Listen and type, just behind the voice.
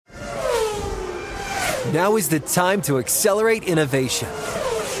Now is the time to accelerate innovation.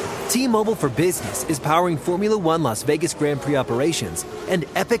 T-Mobile for Business is powering Formula One Las Vegas Grand Prix operations and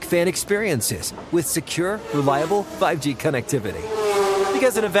epic fan experiences with secure, reliable 5G connectivity.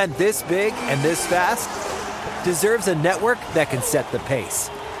 Because an event this big and this fast deserves a network that can set the pace.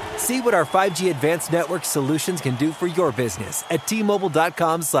 See what our 5G advanced network solutions can do for your business at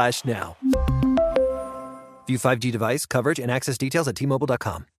T-Mobile.com/now. View 5G device coverage and access details at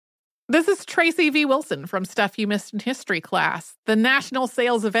T-Mobile.com. This is Tracy V. Wilson from Stuff You Missed in History class. The national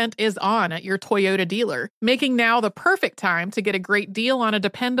sales event is on at your Toyota dealer, making now the perfect time to get a great deal on a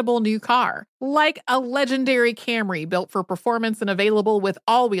dependable new car. Like a legendary Camry built for performance and available with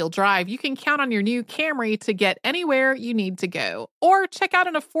all-wheel drive, you can count on your new Camry to get anywhere you need to go. Or check out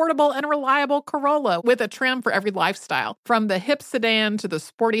an affordable and reliable Corolla with a trim for every lifestyle. From the hip sedan to the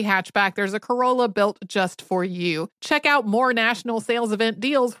sporty hatchback, there's a Corolla built just for you. Check out more national sales event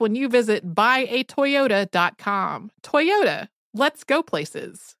deals when you visit buyatoyota.com. Toyota, let's go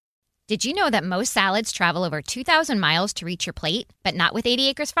places. Did you know that most salads travel over 2,000 miles to reach your plate? But not with 80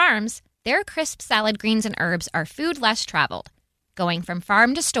 Acres Farms. Their crisp salad greens and herbs are food less traveled, going from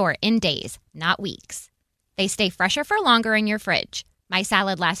farm to store in days, not weeks. They stay fresher for longer in your fridge. My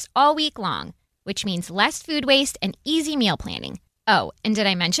salad lasts all week long, which means less food waste and easy meal planning. Oh, and did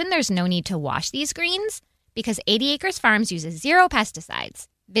I mention there's no need to wash these greens? Because 80 Acres Farms uses 0 pesticides.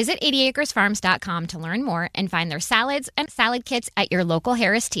 Visit 80acresfarms.com to learn more and find their salads and salad kits at your local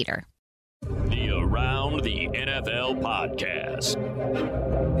Harris Teeter. The Around the NFL podcast.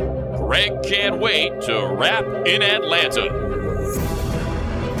 Greg can't wait to wrap in Atlanta.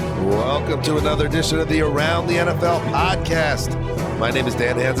 Welcome to another edition of the Around the NFL podcast. My name is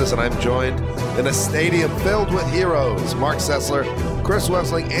Dan Hansis, and I'm joined in a stadium filled with heroes. Mark Sessler, Chris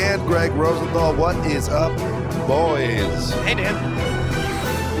Wessling, and Greg Rosenthal. What is up, boys? Hey, Dan.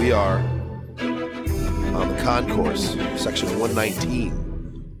 We are on the concourse, section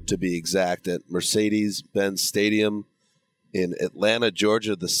 119, to be exact, at Mercedes-Benz Stadium in Atlanta,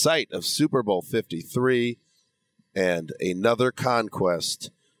 Georgia, the site of Super Bowl 53, and another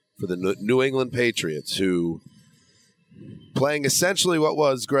conquest for the New England Patriots, who playing essentially what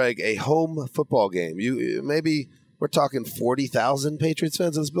was, Greg, a home football game. Maybe we're talking 40,000 Patriots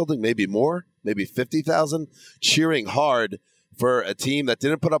fans in this building, maybe more, maybe 50,000, cheering hard for a team that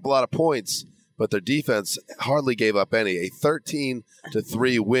didn't put up a lot of points, but their defense hardly gave up any. A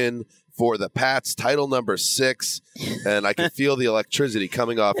 13-3 win for the Pats, title number 6, and I can feel the electricity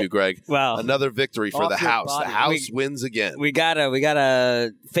coming off you, Greg. Well, another victory for the house. Body. The house wins again. We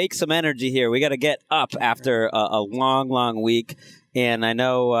gotta fake some energy here. We gotta get up after a long week, and I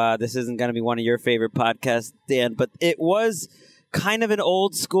know this isn't gonna be one of your favorite podcasts, Dan, but it was kind of an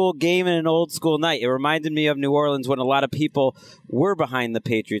old school game and an old school night. It reminded me of New Orleans when a lot of people were behind the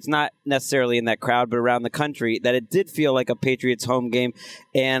Patriots, not necessarily in that crowd, but around the country, that it did feel like a Patriots home game.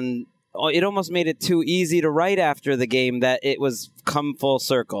 And it almost made it too easy to write after the game that it was come full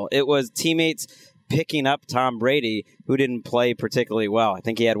circle. It was teammates picking up Tom Brady, who didn't play particularly well. I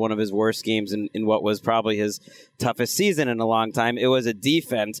think he had one of his worst games in what was probably his toughest season in a long time. It was a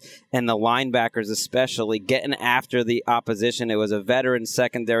defense, and the linebackers especially, getting after the opposition. It was a veteran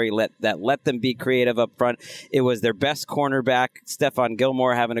secondary that let them be creative up front. It was their best cornerback, Stephon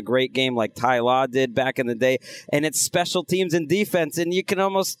Gilmore, having a great game like Ty Law did back in the day. And it's special teams and defense, and you can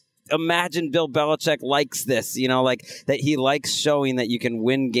almost imagine Bill Belichick likes this, like that he likes showing that you can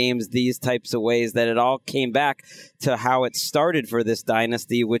win games these types of ways, that it all came back to how it started for this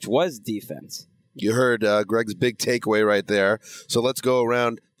dynasty, which was defense. You heard Greg's big takeaway right there. So let's go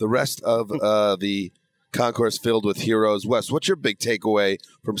around the rest of the concourse filled with heroes. Wes, what's your big takeaway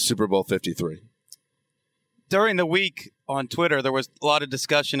from Super Bowl 53? During the week on Twitter, there was a lot of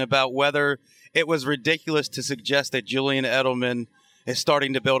discussion about whether it was ridiculous to suggest that Julian Edelman is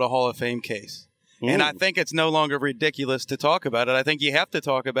starting to build a Hall of Fame case. And I think it's no longer ridiculous to talk about it. I think you have to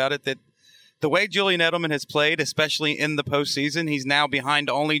talk about it, that the way Julian Edelman has played, especially in the postseason, he's now behind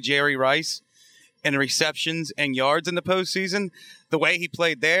only Jerry Rice in receptions and yards in the postseason. The way he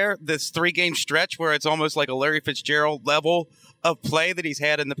played there, this 3-game stretch where it's almost like a Larry Fitzgerald level of play that he's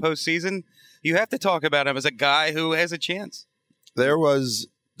had in the postseason, you have to talk about him as a guy who has a chance. There was,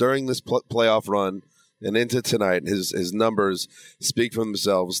 during this playoff run, and into tonight, his numbers speak for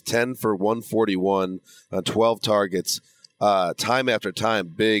themselves. 10 for 141 on 12 targets. Time after time,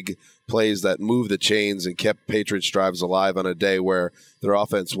 big plays that moved the chains and kept Patriots drives alive on a day where their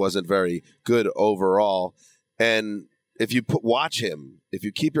offense wasn't very good overall. And if you watch him, if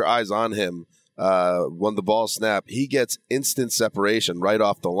you keep your eyes on him, when the ball snapped, he gets instant separation right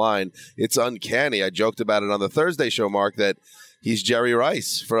off the line. It's uncanny. I joked about it on the Thursday show, Mark, that he's Jerry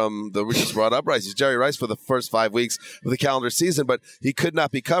Rice we just brought up Rice. He's Jerry Rice for the first 5 weeks of the calendar season, but he could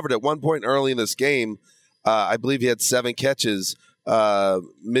not be covered. At one point early in this game, I believe he had 7 catches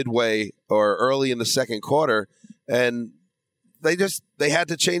midway or early in the second quarter, and they had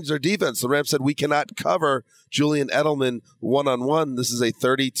to change their defense. The Rams said, we cannot cover Julian Edelman one-on-one. This is a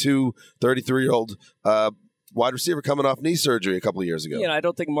 33-year-old wide receiver coming off knee surgery a couple of years ago. Yeah, I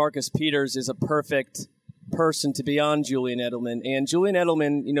don't think Marcus Peters is a perfect person to be on Julian Edelman. And Julian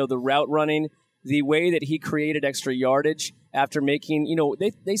Edelman, the route running, the way that he created extra yardage after making,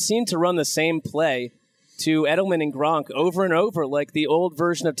 they seem to run the same play to Edelman and Gronk over and over, like the old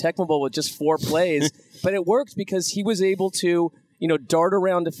version of Tecmo Bowl with just 4 plays. But it worked because he was able to, dart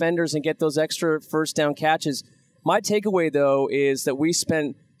around defenders and get those extra first down catches. My takeaway, though, is that we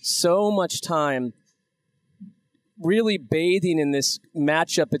spent so much time really bathing in this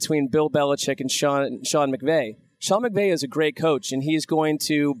matchup between Bill Belichick and Sean McVay. Sean McVay is a great coach, and he's going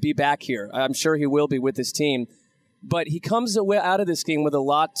to be back here. I'm sure he will be with his team. But he comes out of this game with a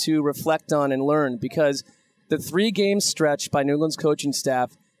lot to reflect on and learn, because the 3-game stretch by New England's coaching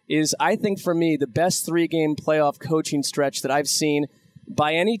staff is, I think, for me, the best 3-game playoff coaching stretch that I've seen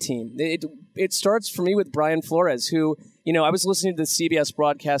by any team. It starts for me with Brian Flores, who, I was listening to the CBS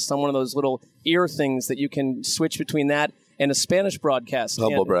broadcast on one of those little ear things that you can switch between that and a Spanish broadcast.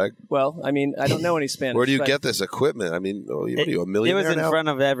 Humble brag. Well, I don't know any Spanish. Where do you get this equipment? What are you, a millionaire It was in now? front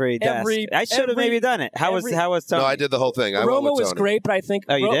of every desk. I should have maybe done it. How was Tony? No, I did the whole thing. Romo was great, but I think...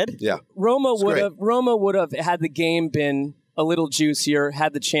 Oh, you did? Yeah. Romo would have, had the game been a little juicier,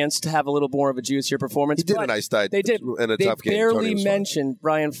 had the chance to have a little more of a juicier performance. He did a nice dive in a tough game. They barely mentioned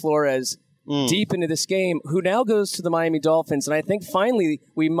Brian Flores deep into this game, who now goes to the Miami Dolphins. And I think finally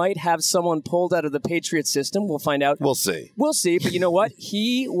we might have someone pulled out of the Patriots system. We'll find out. We'll see. But you know what?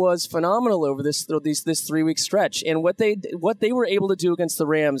 He was phenomenal over this 3-week stretch. And what they were able to do against the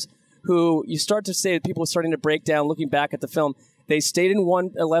Rams, who you start to say, people are starting to break down looking back at the film. They stayed in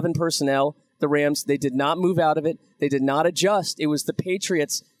 11 personnel. The Rams, they did not move out of it. They did not adjust. It was the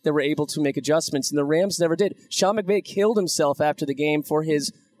Patriots that were able to make adjustments, and the Rams never did. Sean McVay killed himself after the game for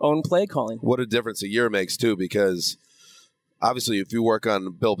his own play calling. What a difference a year makes, too, because obviously if you work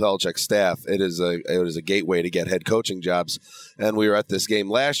on Bill Belichick's staff, it is a gateway to get head coaching jobs. And we were at this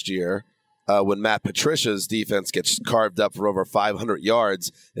game last year when Matt Patricia's defense gets carved up for over 500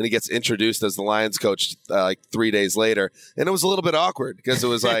 yards, and he gets introduced as the Lions coach like 3 days later. And it was a little bit awkward because it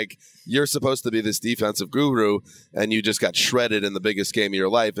was like, you're supposed to be this defensive guru, and you just got shredded in the biggest game of your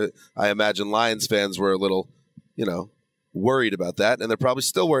life. I imagine Lions fans were a little, worried about that, and they're probably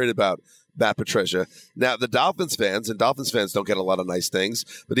still worried about Matt Patricia. Now, the Dolphins fans don't get a lot of nice things,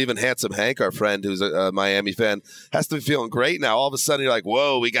 but even Handsome Hank, our friend who's a Miami fan, has to be feeling great now. All of a sudden, you're like,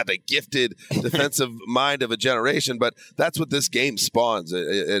 whoa, we got the gifted defensive mind of a generation, but that's what this game spawns.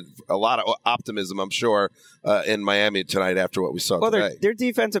 A lot of optimism, I'm sure, in Miami tonight after what we saw today. Their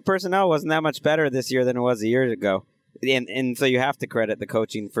defensive personnel wasn't that much better this year than it was a year ago. And so you have to credit the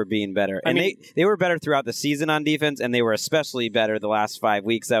coaching for being better. And they were better throughout the season on defense, and they were especially better the last 5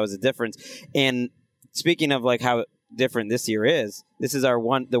 weeks. That was a difference. And speaking of like how different this year is, this is the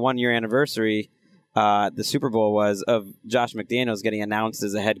 1 year anniversary. The Super Bowl was of Josh McDaniels getting announced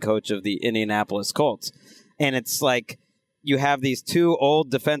as the head coach of the Indianapolis Colts. And it's like, you have these 2 old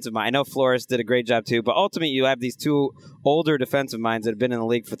defensive minds. I know Flores did a great job too, but ultimately you have these 2 older defensive minds that have been in the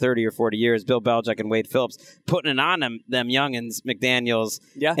league for 30 or 40 years, Bill Belichick and Wade Phillips, putting it on them youngins, McDaniels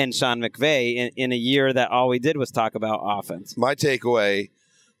and Sean McVay, in a year that all we did was talk about offense. My takeaway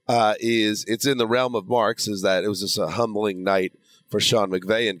is it's in the realm of Marks, is that it was just a humbling night for Sean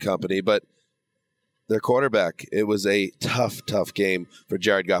McVay and company, but their quarterback, it was a tough game for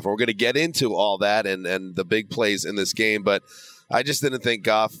Jared Goff. We're going to get into all that and the big plays in this game, but I just didn't think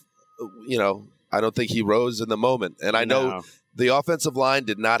Goff, I don't think he rose in the moment. And I know the offensive line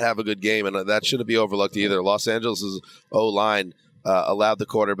did not have a good game, and that shouldn't be overlooked either. Los Angeles' O-line allowed the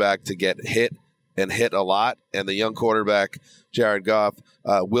quarterback to get hit and hit a lot, and the young quarterback, Jared Goff,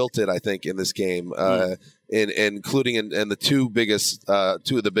 wilted, I think, in this game, including in the two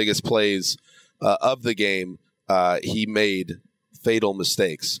of the biggest plays of the game, he made fatal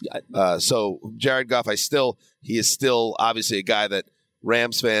mistakes. So Jared Goff, he is still obviously a guy that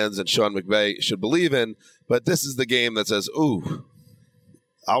Rams fans and Sean McVay should believe in, but this is the game that says, ooh,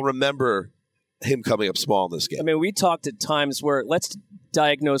 I'll remember him coming up small in this game. I mean, we talked at times where let's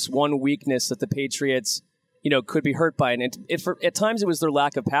diagnose one weakness that the Patriots, could be hurt by, and at times it was their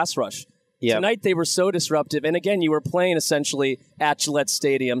lack of pass rush. Yep. Tonight they were so disruptive, and again, you were playing essentially at Gillette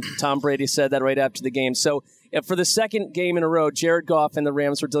Stadium. Tom Brady said that right after the game. So for the second game in a row, Jared Goff and the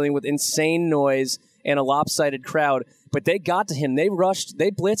Rams were dealing with insane noise and a lopsided crowd. But they got to him. They rushed.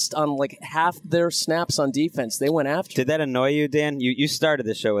 They blitzed on like half their snaps on defense. They went after him. Did that annoy you, Dan? You started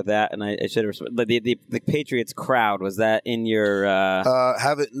the show with that, and I should have. The Patriots crowd, was that in your?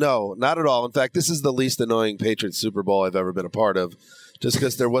 No, not at all. In fact, this is the least annoying Patriots Super Bowl I've ever been a part of, just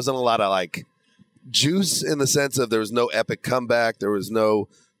because there wasn't a lot of like juice in the sense of there was no epic comeback, there was no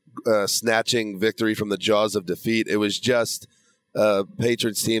snatching victory from the jaws of defeat. It was just a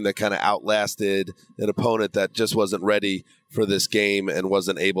Patriots team that kind of outlasted an opponent that just wasn't ready for this game and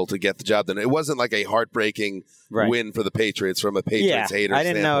wasn't able to get the job done. It wasn't like a heartbreaking win for the Patriots from a Patriots hater standpoint. I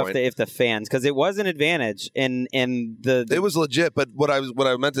didn't know if the fans, because it was an advantage, and it was legit. But what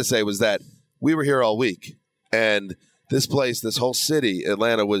I meant to say was that we were here all week, and this place, this whole city,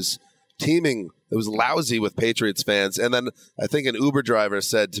 Atlanta, was teeming. It was lousy with Patriots fans. And then I think an Uber driver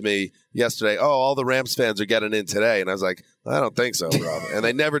said to me yesterday, all the Rams fans are getting in today. And I was like, I don't think so, Rob. And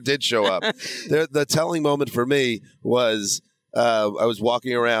they never did show up. The telling moment for me was I was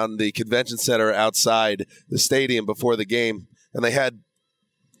walking around the convention center outside the stadium before the game, and they had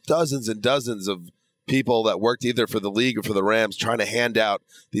dozens and dozens of people that worked either for the league or for the Rams trying to hand out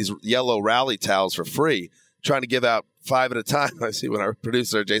these yellow rally towels for free, trying to give out 5 at a time. I see when our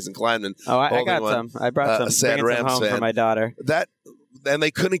producer, Jason Kleinman, I got some. I brought some. A sad Rams home fan for my daughter. And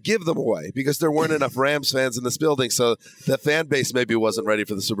they couldn't give them away because there weren't enough Rams fans in this building. So the fan base maybe wasn't ready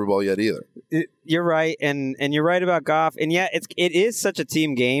for the Super Bowl yet either. You're right, and you're right about Goff. And yeah, it is such a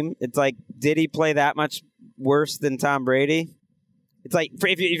team game. It's like, did he play that much worse than Tom Brady? It's like,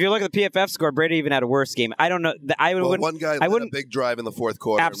 if you look at the PFF score, Brady even had a worse game. I don't know. One guy led a big drive in the fourth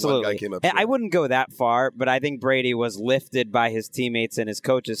quarter. Absolutely. And one guy came up. I wouldn't go that far, but I think Brady was lifted by his teammates and his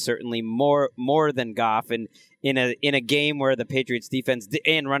coaches certainly more than Goff. And in a game where the Patriots defense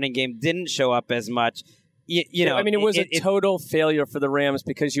and running game didn't show up as much, you know. I mean, it was a total failure for the Rams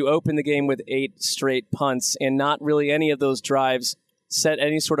because you opened the game with 8 straight punts, and not really any of those drives set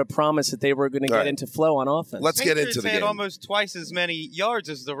any sort of promise that they were going to get into flow on offense. Let's get into the game. Had almost twice as many yards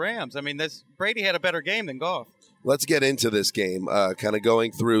as the Rams. I mean, Brady had a better game than Goff. Let's get into this game, kind of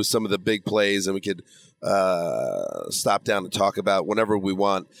going through some of the big plays, and we could stop down and talk about whenever we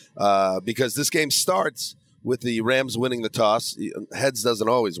want, because this game starts with the Rams winning the toss. Heads doesn't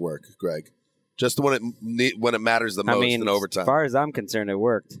always work, Greg. Just when it matters the most in overtime. As far as I'm concerned, it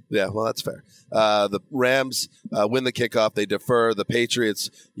worked. Yeah, well, that's fair. The Rams win the kickoff. They defer. The Patriots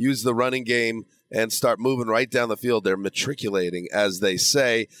use the running game and start moving right down the field. They're matriculating, as they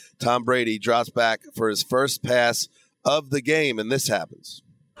say. Tom Brady drops back for his first pass of the game, and this happens.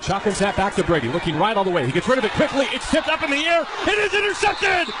 Chalk and snap back to Brady, looking right all the way. He gets rid of it quickly. It's tipped up in the air. It is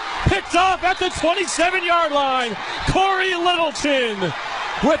intercepted. Picked off at the 27-yard line. Corey Littleton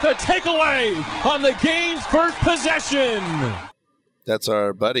with a takeaway on the game's first possession. That's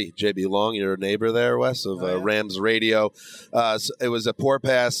our buddy, JB Long, your neighbor there, Wes, of Rams Radio. So it was a poor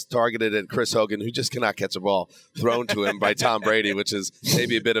pass targeted at Chris Hogan, who just cannot catch a ball thrown to him by Tom Brady, which is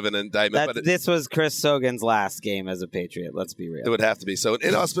maybe a bit of an indictment. This was Chris Hogan's last game as a Patriot. Let's be real. It would have to be. So an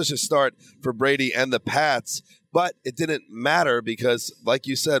inauspicious start for Brady and the Pats, but it didn't matter because, like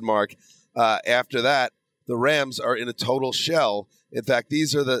you said, Mark, after that, the Rams are in a total shell. In fact,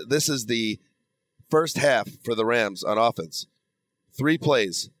 this is the first half for the Rams on offense. 3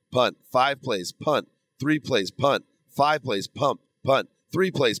 plays, punt. 5 plays, punt. 3 plays, punt. 5 plays, punt.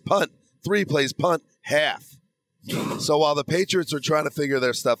 3 plays, punt. 3 plays, punt. Half. So while the Patriots were trying to figure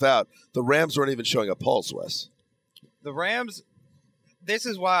their stuff out, the Rams weren't even showing a pulse, Wes. The Rams, this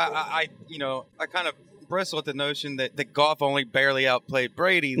is why I kind of bristle at the notion that Goff only barely outplayed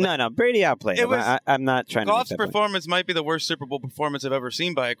Brady. No, Brady outplayed him. I'm not trying to. Goff's performance might be the worst Super Bowl performance I've ever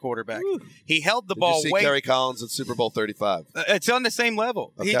seen by a quarterback. Ooh. He held the ball. Did you see Kerry Collins at Super Bowl 35? It's on the same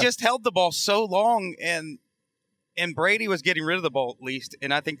level. Okay. He just held the ball so long, and Brady was getting rid of the ball at least,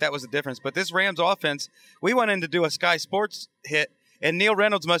 and I think that was the difference. But this Rams offense, we went in to do a Sky Sports hit, and Neil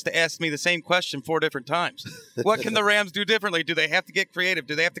Reynolds must have asked me the same question 4 different times. What can the Rams do differently? Do they have to get creative?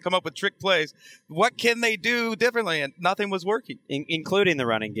 Do they have to come up with trick plays? What can they do differently? And nothing was working. Including the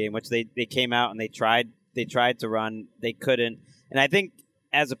running game, which they came out and they tried to run. They couldn't. And I think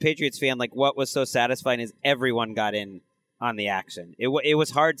as a Patriots fan, like, what was so satisfying is everyone got in on the action. It was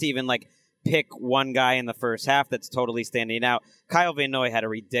hard to even, like, pick one guy in the first half that's totally standing out. Kyle Van Noy had a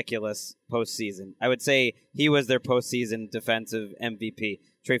ridiculous postseason. I would say he was their postseason defensive MVP.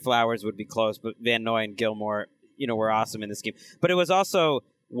 Trey Flowers would be close, but Van Noy and Gilmore, were awesome in this game. But it was also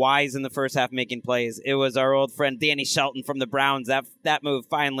Wise in the first half making plays. It was our old friend Danny Shelton from the Browns. That move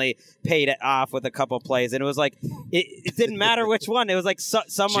finally paid it off with a couple plays. And it was like, it didn't matter which one. It was like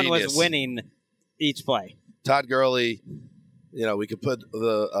someone was winning each play. Todd Gurley we could put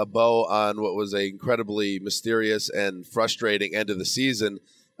a bow on what was an incredibly mysterious and frustrating end of the season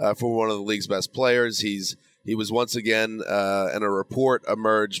for one of the league's best players. He was once again, and a report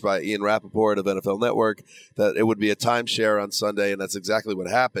emerged by Ian Rappaport of NFL Network that it would be a timeshare on Sunday, and that's exactly what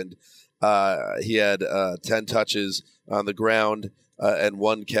happened. He had 10 touches on the ground and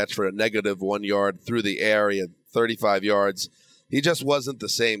 1 catch for a negative 1 yard through the air. He had 35 yards. He just wasn't the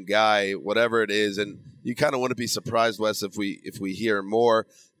same guy, whatever it is. And you kind of wouldn't be surprised, Wes, if we hear more.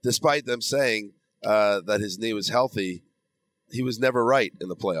 Despite them saying that his knee was healthy, he was never right in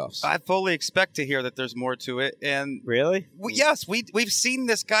the playoffs. I fully expect to hear that there's more to it. And really? Yes, we've seen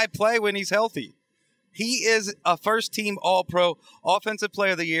this guy play when he's healthy. He is a first-team All-Pro, Offensive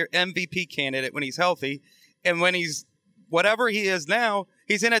Player of the Year, MVP candidate when he's healthy. And when he's whatever he is now,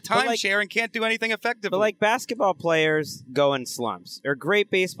 he's in a timeshare and can't do anything effectively. But like basketball players go in slumps, or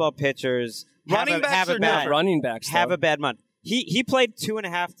great baseball pitchers running backs have a bad month. He played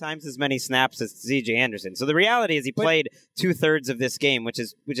 2.5 times as many snaps as C.J. Anderson. So the reality is he played 2/3 of this game, which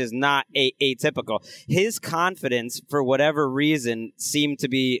is not atypical. His confidence, for whatever reason, seemed to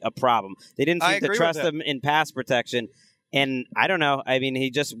be a problem. They didn't seem to trust him in pass protection. And I don't know. I mean,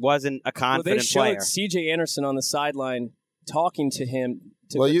 he just wasn't a confident player. They showed C.J. Anderson on the sideline talking to him,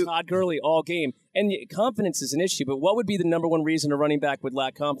 Todd Gurley all game. And confidence is an issue, but what would be the number one reason a running back would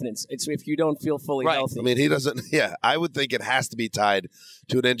lack confidence? It's if you don't feel fully healthy. I mean, he doesn't. Yeah, I would think it has to be tied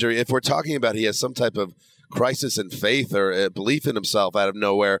to an injury. If we're talking about he has some type of crisis in faith or a belief in himself out of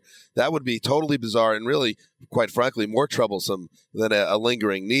nowhere, that would be totally bizarre and really, quite frankly, more troublesome than a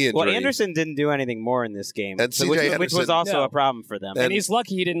lingering knee injury. Well, Anderson didn't do anything more in this game, and which was also a problem for them. And he's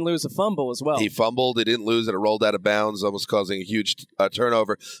lucky he didn't lose a fumble as well. He fumbled, he didn't lose, and it rolled out of bounds, almost causing a huge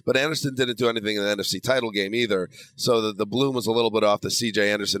turnover. But Anderson didn't do anything in the NFC title game either, so the bloom was a little bit off the C.J.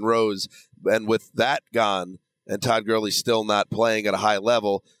 Anderson rose. And with that gone, and Todd Gurley still not playing at a high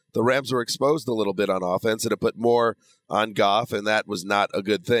level, the Rams were exposed a little bit on offense, and it put more on Goff, and that was not a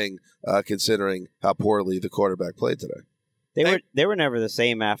good thing, considering how poorly the quarterback played today. They were never the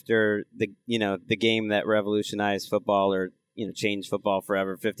same after the game that revolutionized football or changed football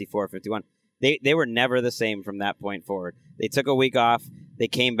forever, 54-51. They were never the same from that point forward. They took a week off, they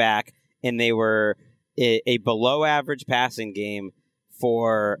came back, and they were a below average passing game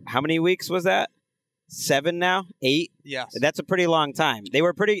for how many weeks was that? 7 now? 8? Yes. That's a pretty long time. They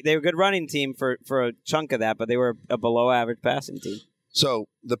were a good running team for a chunk of that, but they were a below average passing team. So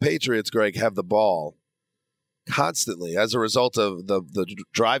the Patriots, Greg, have the ball constantly as a result of the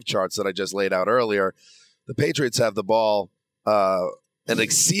drive charts that I just laid out earlier. The Patriots have the ball an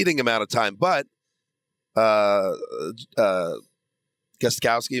exceeding amount of time, but Gostkowski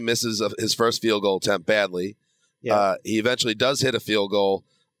misses his first field goal attempt badly. Yeah. He eventually does hit a field goal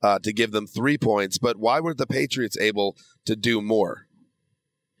to give them 3 points, but why were the Patriots able to do more?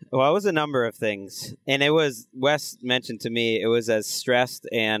 Well, it was a number of things, and it was, Wes mentioned to me, it was as stressed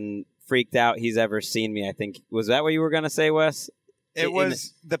and freaked out he's ever seen me, I think. Was that what you were going to say, Wes? It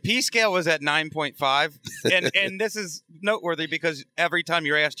was, the P scale was at 9.5, and this is noteworthy because every time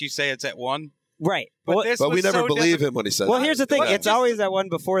you're asked, you say it's at 1. Right. But we never believe him when he says that. Well, here's the thing. It's always at 1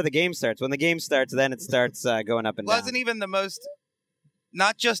 before the game starts. When the game starts, then it starts going up and down. Wasn't even the most...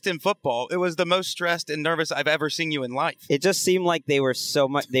 Not just in football, it was the most stressed and nervous I've ever seen you in life. It just seemed like they were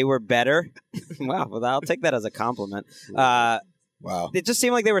better. Wow, well, I'll take that as a compliment. Wow. It just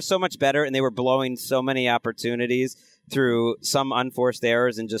seemed like they were so much better, and they were blowing so many opportunities through some unforced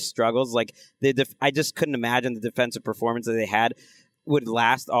errors and just struggles. Like I just couldn't imagine the defensive performance that they had would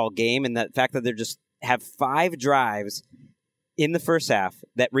last all game, and the fact that they just have 5 drives in the first half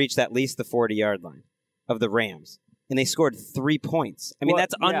that reached at least the 40-yard line of the Rams. And they scored 3 points. I mean,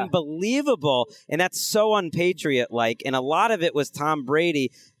 that's unbelievable, and that's so unpatriot-like. And a lot of it was Tom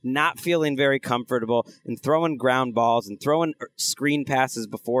Brady not feeling very comfortable and throwing ground balls and throwing screen passes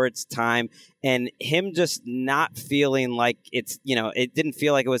before it's time, and him just not feeling like it didn't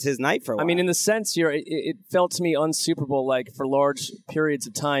feel like it was his night for a while. I mean, in the sense here, it felt to me un-Super Bowl-like for large periods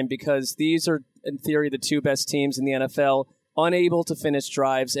of time because these are, in theory, the 2 best teams in the NFL, unable to finish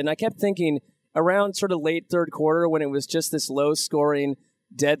drives. And I kept thinking, around sort of late third quarter when it was just this low-scoring,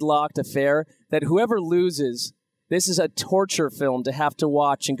 deadlocked affair, that whoever loses, this is a torture film to have to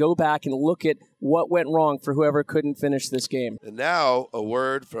watch and go back and look at what went wrong for whoever couldn't finish this game. And now, a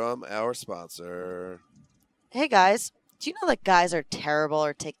word from our sponsor. Hey, guys. Do you know that guys are terrible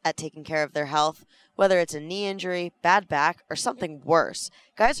at taking care of their health? Whether it's a knee injury, bad back, or something worse,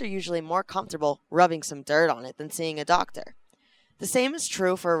 guys are usually more comfortable rubbing some dirt on it than seeing a doctor. The same is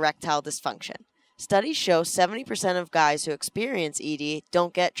true for erectile dysfunction. Studies show 70% of guys who experience ED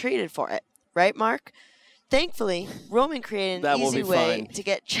don't get treated for it. Right, Mark? Thankfully, Roman created an easy way to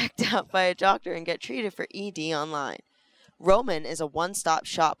get checked out by a doctor and get treated for ED online. Roman is a one-stop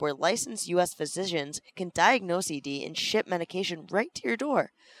shop where licensed U.S. physicians can diagnose ED and ship medication right to your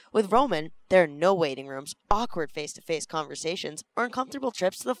door. With Roman, there are no waiting rooms, awkward face-to-face conversations, or uncomfortable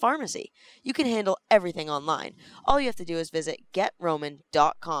trips to the pharmacy. You can handle everything online. All you have to do is visit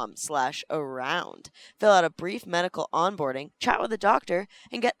getroman.com/around. Fill out a brief medical onboarding, chat with a doctor,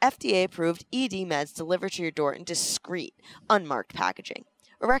 and get FDA-approved ED meds delivered to your door in discreet, unmarked packaging.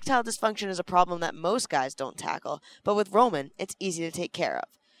 Erectile dysfunction is a problem that most guys don't tackle, but with Roman, it's easy to take care of.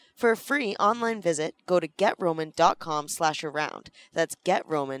 For a free online visit, go to getroman.com/around. That's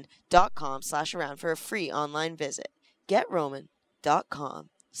getroman.com/around for a free online visit.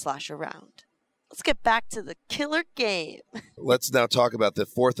 getroman.com/around. Let's get back to the killer game. Let's now talk about the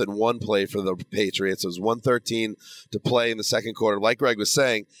 4th and 1 play for the Patriots. It was 1:13 to play in the second quarter. Like Greg was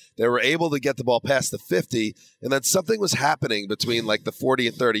saying, they were able to get the ball past the 50, and then something was happening between like the 40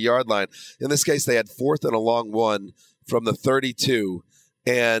 and 30-yard line. In this case, they had 4th and a long 1 from the 32,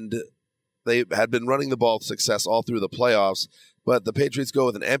 and they had been running the ball with success all through the playoffs, but the Patriots go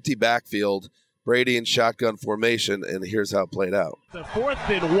with an empty backfield, Brady in shotgun formation, and here's how it played out. The 4th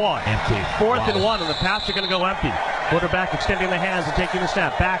and 1. Empty. 4th and 1, and the pass are going to go empty. Quarterback extending the hands and taking the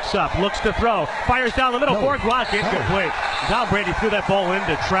snap. Backs up, looks to throw, fires down the middle for Gronk. Incomplete. Tom Brady threw that ball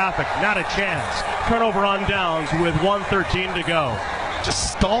into traffic. Not a chance. Turnover on downs with 1:13 to go.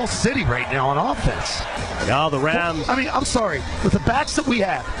 Just stall city right now on offense. Now the Rams. I mean, I'm sorry. With the backs that we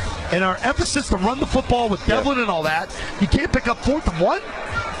have and our emphasis to run the football with Devlin and all that, you can't pick up 4th and 1?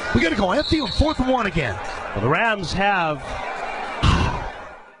 We got to go empty on 4th and 1 again. Well, the Rams have.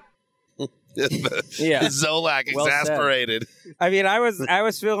 Zolak exasperated. I mean, I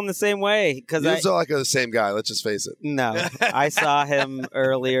was feeling the same way because Zolak are the same guy. Let's just face it. No, I saw him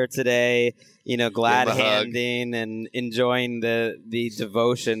earlier today. Glad handing and enjoying the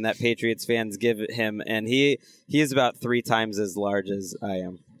devotion that Patriots fans give him, and he is about 3 times as large as I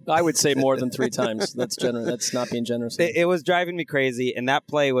am. I would say more than 3 times. That's generous. That's not being generous. It was driving me crazy, and that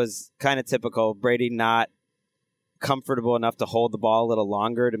play was kind of typical. Brady not comfortable enough to hold the ball a little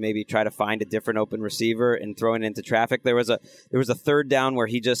longer to maybe try to find a different open receiver and throwing it into traffic. There was a 3rd down where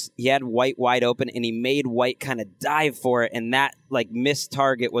he had White wide open, and he made White kind of dive for it, and that missed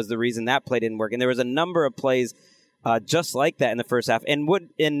target was the reason that play didn't work. And there was a number of plays just like that in the first half. And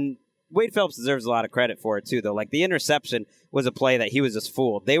Wade Phillips deserves a lot of credit for it, too, though. The interception was a play that he was just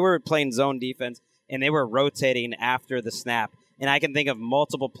fooled. They were playing zone defense, and they were rotating after the snap. And I can think of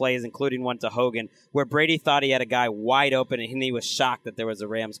multiple plays, including one to Hogan, where Brady thought he had a guy wide open, and he was shocked that there was a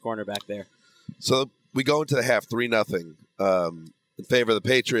Rams cornerback there. So we go into the half 3-0 in favor of the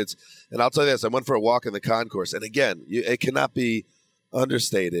Patriots. And I'll tell you this, I went for a walk in the concourse. And again, it cannot be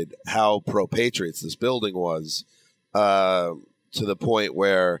understated how pro-Patriots this building was to the point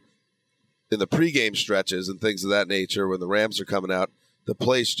where in the pregame stretches and things of that nature, when the Rams are coming out, the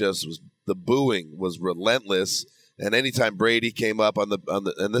place just was, the booing was relentless. And anytime Brady came up on the,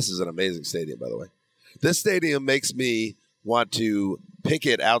 and this is an amazing stadium, by the way. This stadium makes me want to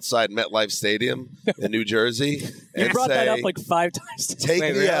picket outside MetLife Stadium in New Jersey. You brought that up 5 times. Take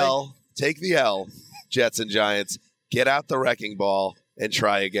the L, Jets and Giants. Get out the wrecking ball and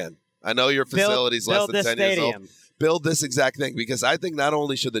try again. I know your facility's less than 10 years old. Build this exact thing, because I think not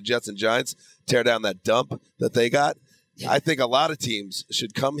only should the Jets and Giants tear down that dump that they got, I think a lot of teams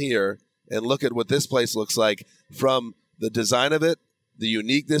should come here and look at what this place looks like, from the design of it, the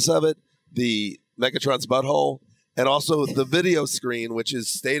uniqueness of it, the Megatron's butthole, and also the video screen, which is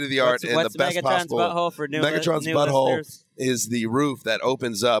state-of-the-art and the best possible. Megatron's butthole is the roof that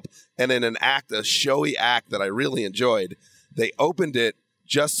opens up, and in a showy act that I really enjoyed, they opened it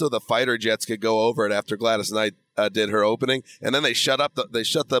just so the fighter jets could go over it after Gladys Knight did her opening, and then they shut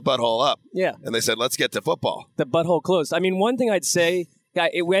the butthole up. Yeah, and they said, "Let's get to football." The butthole closed. I mean, one thing I'd say,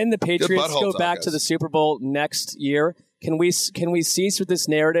 when the Patriots go back to the Super Bowl next year, can we cease with this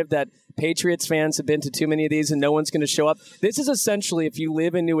narrative that Patriots fans have been to too many of these and no one's going to show up? This is essentially, if you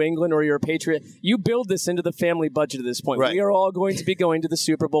live in New England or you're a Patriot, you build this into the family budget at this point. Right. We are all going to be going to the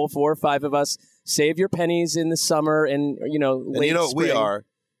Super Bowl, 4 or 5 of us. Save your pennies in the summer and late spring.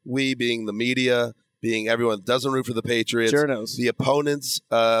 We being the media, being everyone that doesn't root for the Patriots, Journos. The opponents,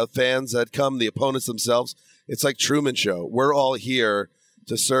 fans that come, the opponents themselves. It's like Truman Show. We're all here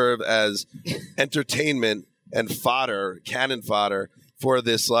to serve as entertainment and cannon fodder for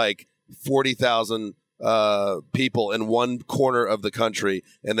this 40,000 people in one corner of the country,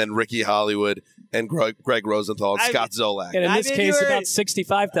 and then Ricky Hollywood and Greg Rosenthal and Scott Zolak. And in this case, about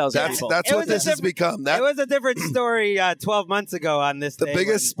 65,000 people. That's what this has become. It was a different story 12 months ago on this The day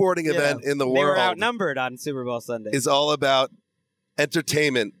biggest sporting event in the world. They were outnumbered on Super Bowl Sunday. Is all about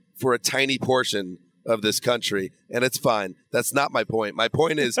entertainment for a tiny portion of this country, and it's fine. That's not my point. My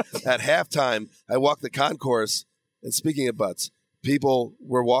point is, at halftime, I walked the concourse, and speaking of butts, people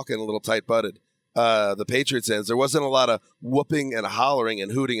were walking a little tight-butted. The Patriots ends. There wasn't a lot of whooping and hollering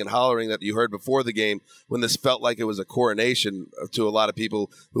and hooting and hollering that you heard before the game when this felt like it was a coronation to a lot of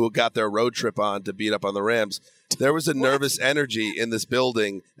people who got their road trip on to beat up on the Rams. There was a nervous energy in this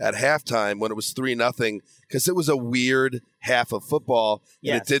building at halftime when it was 3-0 because it was a weird half of football,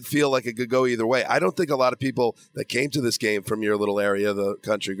 and it did feel like it could go either way. I don't think a lot of people that came to this game from your little area of the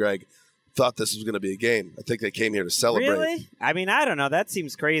country, Greg, thought this was going to be a game. I think they came here to celebrate. Really? I mean, I don't know. That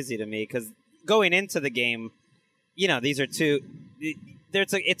seems crazy to me because going into the game, these are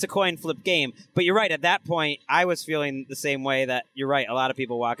it's a coin flip game. But you're right. At that point, I was feeling the same way that you're right. A lot of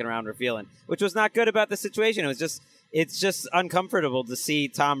people walking around were feeling, which was not good about the situation. It's just uncomfortable to see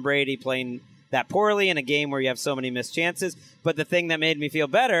Tom Brady playing that poorly in a game where you have so many missed chances. But the thing that made me feel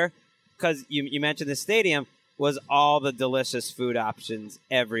better, because you mentioned the stadium, was all the delicious food options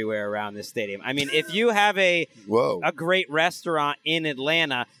everywhere around this stadium. I mean, if you have a great restaurant in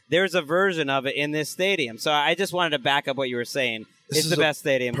Atlanta, there's a version of it in this stadium. So I just wanted to back up what you were saying. It's the best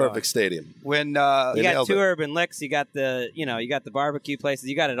stadium. Perfect stadium. When you got two urban licks, you got the barbecue places,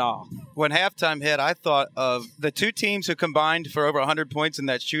 you got it all. When halftime hit, I thought of the two teams who combined for over 100 points in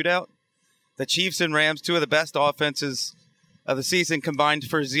that shootout. The Chiefs and Rams, two of the best offenses of the season, combined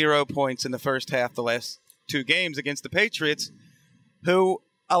for 0 points in the first half the last two games against the Patriots, who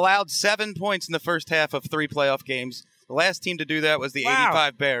allowed 7 points in the first half of 3 playoff games. The last team to do that was the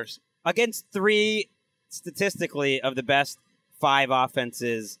 85 Bears. Against 3, statistically, of the best 5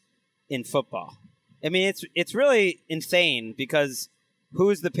 offenses in football. I mean, it's really insane because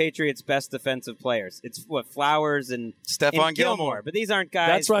who's the Patriots' best defensive players? It's Flowers and Stephon Gilmore. But these aren't guys.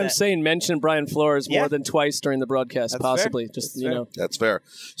 That's why I'm saying mention Brian Flores more than twice during the broadcast, That's possibly. fair. Just That's fair.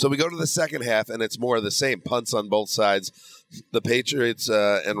 So we go to the second half, and it's more of the same. Punts on both sides. The Patriots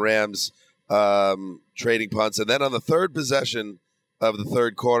and Rams trading punts. And then on the third possession of the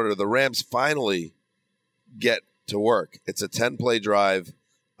third quarter, the Rams finally get to work. It's a 10-play drive.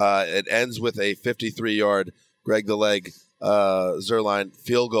 It ends with a 53-yard Greg the Leg Zuerlein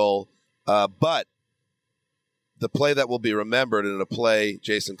field goal. But the play that will be remembered, in a play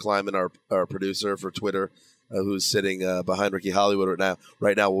Jason Kleiman, our producer for Twitter, who's sitting behind Ricky Hollywood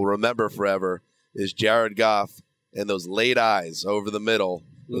right now, will remember forever, is Jared Goff and those late eyes over the middle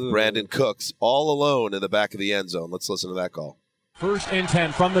with Brandon Cooks all alone in the back of the end zone. Let's listen to that call. 1st and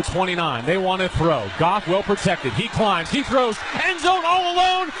 10 from the 29. They want to throw. Goff well protected. He climbs. He throws. End zone all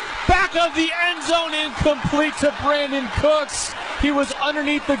alone. Back of the end zone, incomplete to Brandon Cooks. He was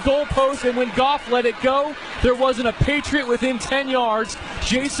underneath the goalpost, and when Goff let it go, there wasn't a Patriot within 10 yards.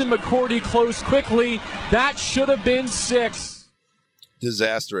 Jason McCourty closed quickly. That should have been 6.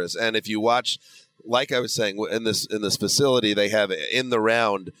 Disastrous. And if you watch, like I was saying, in this facility, they have in the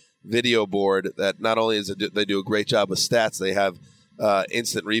round video board that not only they do a great job with stats, they have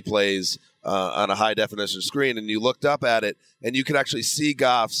instant replays on a high definition screen, and you looked up at it and you could actually see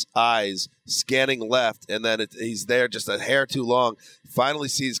Goff's eyes scanning left, and then he's there just a hair too long. Finally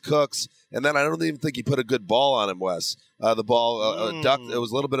sees Cooks, and then I don't even think he put a good ball on him, Wes. The ball ducked. It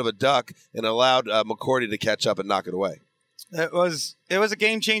was a little bit of a duck and allowed McCourty to catch up and knock it away. It was a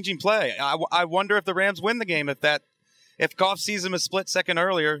game-changing play. I wonder if the Rams win the game if Goff sees him a split second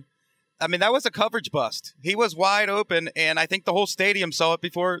earlier. I mean, that was a coverage bust. He was wide open, and I think the whole stadium saw it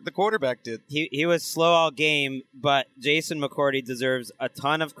before the quarterback did. He was slow all game, but Jason McCourty deserves a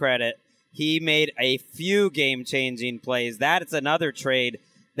ton of credit. He made a few game-changing plays. That's another trade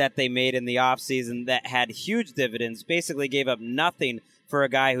that they made in the offseason that had huge dividends, basically gave up nothing for a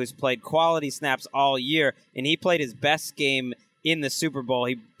guy who's played quality snaps all year, and he played his best game in the Super Bowl.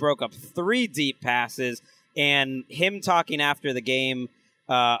 He broke up 3 deep passes, and him talking after the game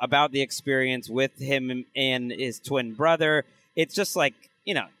about the experience with him and his twin brother. It's just like,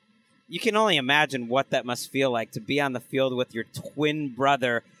 you can only imagine what that must feel like to be on the field with your twin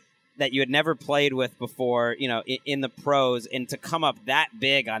brother that you had never played with before, in the pros, and to come up that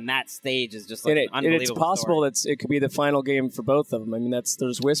big on that stage is just like an unbelievable and it's possible story. that it could be the final game for both of them. I mean,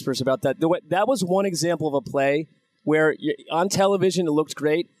 there's whispers about that. That was one example of a play where on television it looked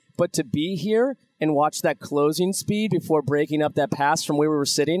great, but to be here and watch that closing speed before breaking up that pass from where we were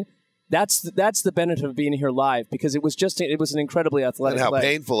sitting, that's the benefit of being here live, because it was an incredibly athletic and how play.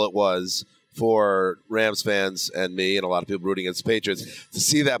 painful it was for Rams fans and me and a lot of people rooting against the Patriots to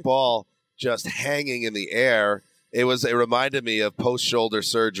see that ball just hanging in the air. It reminded me of post-shoulder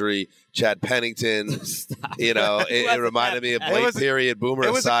surgery, Chad Pennington. It reminded me of late period Boomer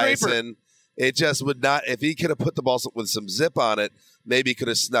Esiason. It just would not. If he could have put the ball with some zip on it, maybe he could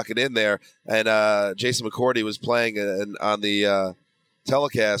have snuck it in there. And Jason McCourty was playing on the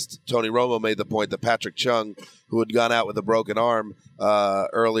telecast. Tony Romo made the point that Patrick Chung, who had gone out with a broken arm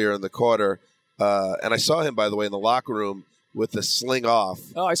earlier in the quarter, and I saw him, by the way, in the locker room with the sling off.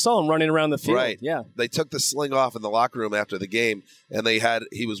 Oh, I saw him running around the field. Right. Yeah. They took the sling off in the locker room after the game, and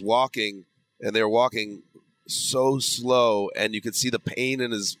he was walking, and they were walking so slow, and you could see the pain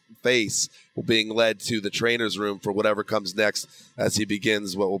in his face being led to the trainer's room for whatever comes next as he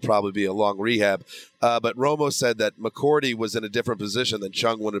begins what will probably be a long rehab. But Romo said that McCourty was in a different position than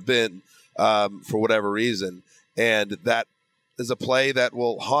Chung would have been for whatever reason, and that is a play that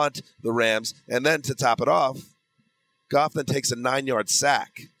will haunt the Rams. And then to top it off, Goff then takes a 9-yard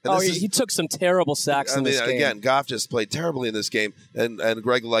sack. And he took some terrible sacks in this game. Again, Goff just played terribly in this game, and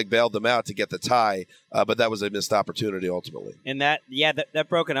Greg bailed them out to get the tie, but that was a missed opportunity ultimately. And that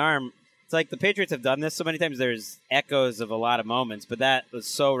broken arm, it's like the Patriots have done this so many times. There's echoes of a lot of moments, but that was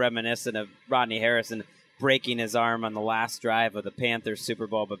so reminiscent of Rodney Harrison breaking his arm on the last drive of the Panthers Super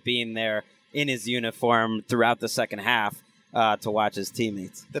Bowl, but being there in his uniform throughout the second half. To watch his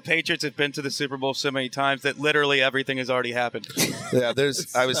teammates. The Patriots have been to the Super Bowl so many times that literally everything has already happened. Yeah,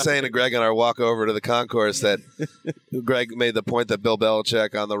 I was saying to Greg on our walk over to the concourse that Greg made the point that Bill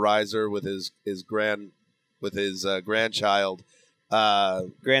Belichick on the riser with his grandchild,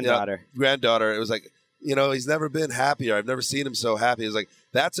 granddaughter. It was like, he's never been happier. I've never seen him so happy. It's like,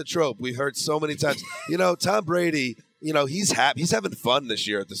 that's a trope we've heard so many times. Tom Brady, he's happy. He's having fun this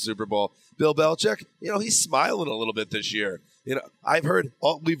year at the Super Bowl. Bill Belichick, he's smiling a little bit this year. I've heard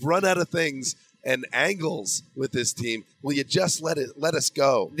we've run out of things and angles with this team. Will you just let us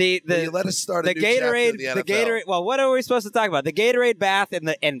go? Will you let us start a new chapter in the NFL? The Gatorade. Well, what are we supposed to talk about? The Gatorade bath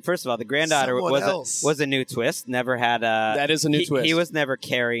and first of all, the granddaughter was a new twist. Never had a. That is a new twist. He was never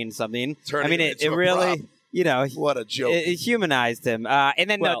carrying something. It really. What a joke. It humanized him. And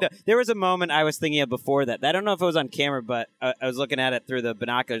then there was a moment I was thinking of before that. I don't know if it was on camera, but I was looking at it through the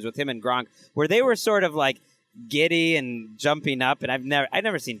binoculars with him and Gronk, where they were sort of like giddy and jumping up. And I've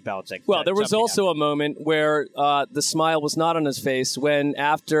never seen Belichick. Well, there was also a moment where the smile was not on his face when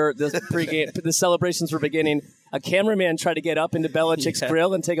after the pregame, the celebrations were beginning, a cameraman tried to get up into Belichick's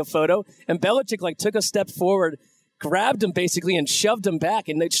grill and take a photo, and Belichick took a step forward, grabbed him basically and shoved him back,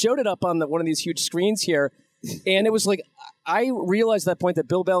 and they showed it up on one of these huge screens here. And it was like, I realized at that point that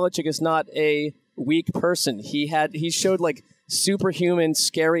Bill Belichick is not a weak person. He showed superhuman,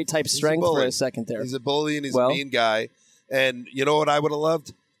 scary type strength for a second there. He's a bully and he's a mean guy. And you know what I would have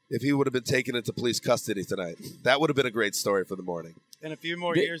loved? If he would have been taken into police custody tonight. That would have been a great story for the morning. In a few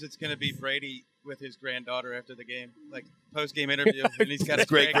more years, it's going to be Brady with his granddaughter after the game, post-game interview. And he's got his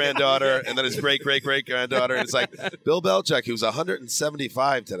great-granddaughter and then his great-great-great-granddaughter. And it's like Bill Belichick, who's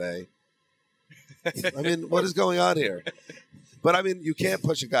 175 today. I mean, what is going on here? But, I mean, you can't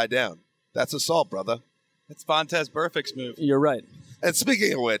push a guy down. That's assault, brother. It's Vontez Burfict's move. You're right. And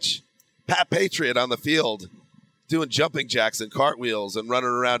speaking of which, Pat Patriot on the field doing jumping jacks and cartwheels and running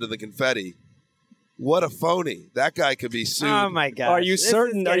around in the confetti. What a phony. That guy could be sued. Oh, my God. Are you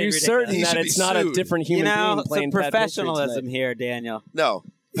certain that it's not a different human being playing some professionalism here, Daniel. No.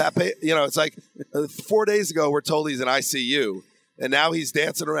 It's like 4 days ago we're told he's in ICU. And now he's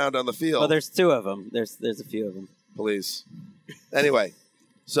dancing around on the field. Well, there's two of them. There's a few of them. Please. Anyway,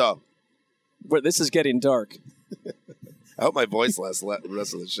 so. This is getting dark. I hope my voice lasts the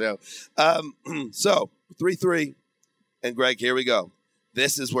rest of the show. So, 3-3. And, Greg, here we go.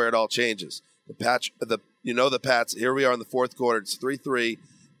 This is where it all changes. The Pats, here we are in the fourth quarter. It's 3-3.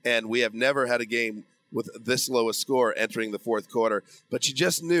 And we have never had a game with this low a score entering the fourth quarter. But you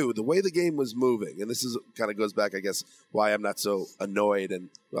just knew the way the game was moving, and this is kind of goes back, I guess, why I'm not so annoyed, and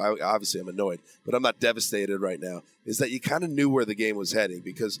obviously I'm annoyed, but I'm not devastated right now, is that you kind of knew where the game was heading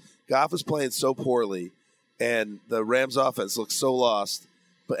because Goff was playing so poorly and the Rams offense looked so lost,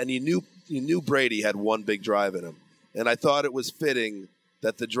 and you knew Brady had one big drive in him. And I thought it was fitting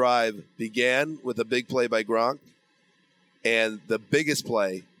that the drive began with a big play by Gronk, and the biggest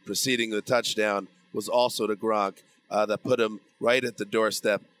play preceding the touchdown was also to Gronk that put him right at the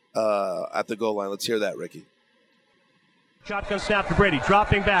doorstep at the goal line. Let's hear that, Ricky. Shotgun snap to Brady,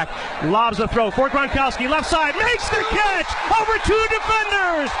 dropping back, lobs a throw for Gronkowski, left side, makes the catch over two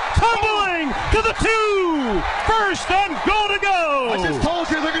defenders, tumbling to the 2, first and goal to go. I just told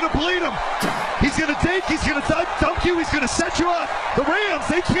you they're going to bleed him. He's going to take, he's going to dunk you, he's going to set you up. The Rams,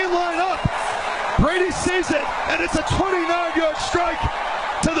 they can't line up. Brady sees it, and it's a 29-yard strike.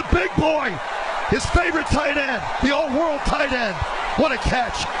 to the big boy, his favorite tight end, the all-world tight end. What a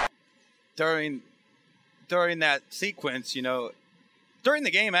catch. During that sequence, during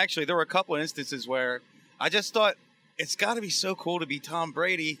the game, actually, there were a couple of instances where I just thought it's got to be so cool to be Tom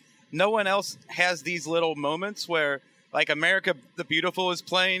Brady. No one else has these little moments where, like, America the Beautiful is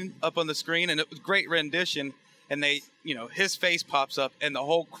playing up on the screen, and it was great rendition, and his face pops up, and the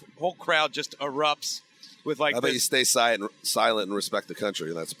whole crowd just erupts with, like, I bet you stay silent and respect the country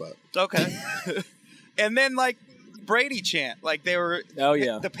in that spot. Okay. And then, like, Brady chant, like they were. Oh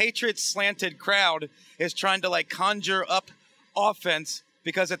yeah. The Patriots slanted crowd is trying to, like, conjure up offense,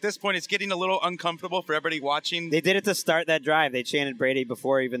 because at this point it's getting a little uncomfortable for everybody watching. They did it to start that drive. They chanted Brady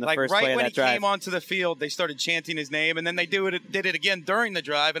before even the first play of that drive. Right when he came onto the field, they started chanting his name, and then they did it again during the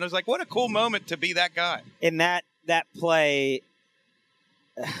drive, and it was like, what a cool moment to be that guy. In that play,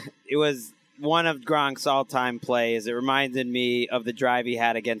 it was one of Gronk's all-time plays. It reminded me of the drive he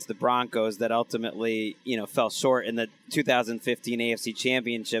had against the Broncos that ultimately, fell short in the 2015 AFC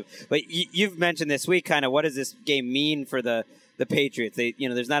Championship. But you've mentioned this week kind of what does this game mean for the Patriots.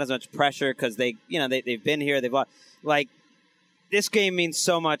 There's not as much pressure because they've been here. They've lost. Like, this game means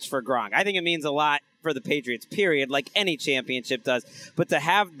so much for Gronk. I think it means a lot for the Patriots, period, like any championship does. But to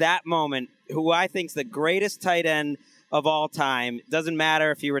have that moment, who I think is the greatest tight end of all time, doesn't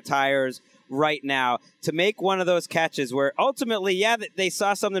matter if he retires right now, to make one of those catches where ultimately, they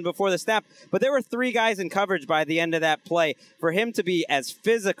saw something before the snap, but there were 3 guys in coverage by the end of that play. For him to be as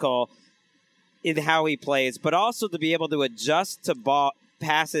physical in how he plays, but also to be able to adjust to ball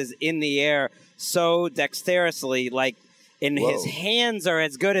passes in the air so dexterously, like, his hands are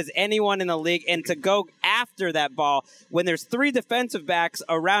as good as anyone in the league, and to go after that ball when there's 3 defensive backs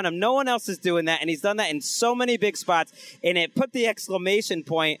around him. No one else is doing that, and he's done that in so many big spots, and it put the exclamation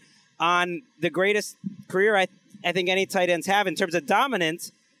point on the greatest career I think any tight ends have in terms of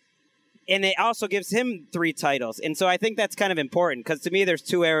dominance. And it also gives him 3 titles. And so I think that's kind of important because to me there's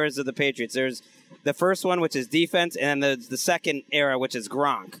 2 eras of the Patriots. There's the first one, which is defense, and then there's the second era, which is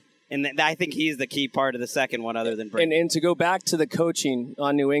Gronk. And I think he's the key part of the second one other than Brady. And to go back to the coaching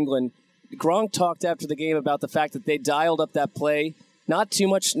on New England, Gronk talked after the game about the fact that they dialed up that play. Not too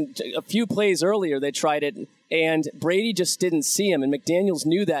much. A few plays earlier they tried it, and Brady just didn't see him. And McDaniels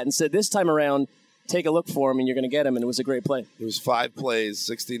knew that and said, this time around, take a look for him, and you're going to get him. And it was a great play. It was 5 plays,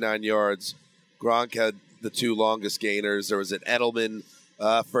 69 yards. Gronk had the 2 longest gainers. There was an Edelman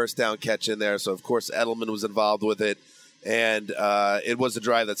first down catch in there. So, of course, Edelman was involved with it. And it was a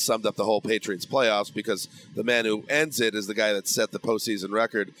drive that summed up the whole Patriots playoffs because the man who ends it is the guy that set the postseason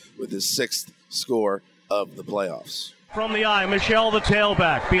record with his 6th score of the playoffs. From the eye, Michelle, the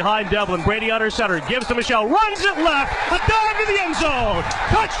tailback, behind Devlin. Brady under center, gives to Michelle, runs it left, a dive to the end zone.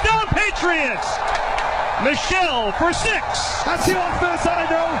 Touchdown, Patriots! Michelle for 6. That's the offense I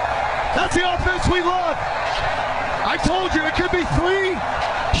know. That's the offense we love. I told you it could be 3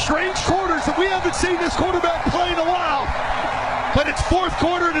 strange quarters that we haven't seen this quarterback play in a while. But it's 4th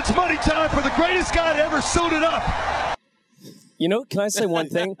quarter and it's money time for the greatest guy to ever suit it up. Can I say one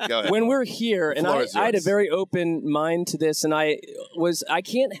thing? When we're here, and I had a very open mind to this, and I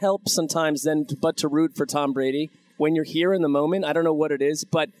can't help sometimes then but to root for Tom Brady when you're here in the moment. I don't know what it is,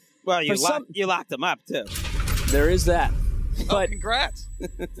 but you locked him up too. There is that. But congrats!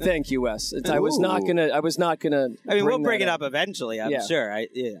 Thank you, Wes. I was not gonna. I mean, we'll bring it up eventually. I'm sure.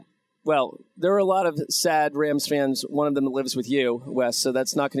 Well, there are a lot of sad Rams fans. One of them lives with you, Wes, so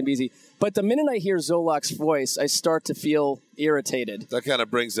that's not going to be easy. But the minute I hear Zolak's voice, I start to feel irritated. That kind of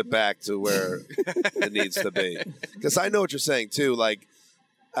brings it back to where it needs to be. Because I know what you're saying, too. Like,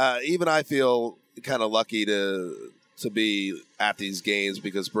 even I feel kind of lucky to be at these games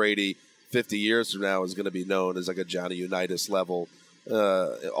because Brady, 50 years from now, is going to be known as like a Johnny Unitas level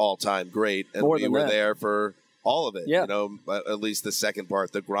all-time great. And we were there for all of it, at least the second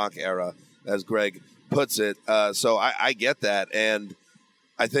part, the Gronk era, as Greg puts it. So I get that. And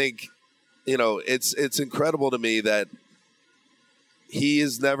I think, it's incredible to me that he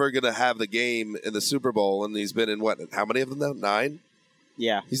is never going to have the game in the Super Bowl. And he's been in how many of them now? 9?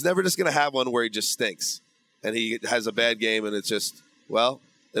 Yeah. He's never just going to have one where he just stinks and he has a bad game and it's just,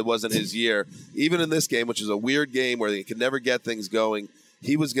 it wasn't his year. Even in this game, which is a weird game where he could never get things going,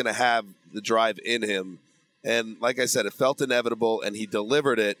 he was going to have the drive in him. And like I said, it felt inevitable, and he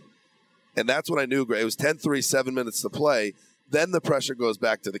delivered it. And that's when I knew it was 10-3, 7 minutes to play. Then the pressure goes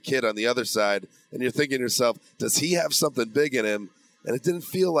back to the kid on the other side, and you're thinking to yourself, does he have something big in him? And it didn't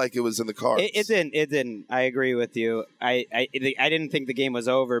feel like it was in the cards. It didn't. I agree with you. I didn't think the game was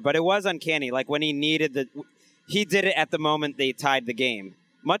over, but it was uncanny. Like when he needed he did it at the moment they tied the game.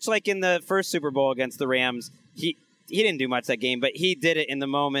 Much like in the first Super Bowl against the Rams, he he didn't do much that game, but he did it in the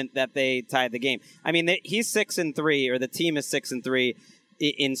moment that they tied the game. I mean, he's 6-3, or the team is 6-3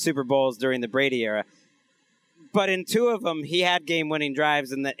 in Super Bowls during the Brady era. But in 2 of them, he had game-winning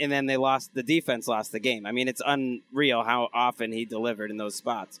drives, and then they lost. The defense lost the game. I mean, it's unreal how often he delivered in those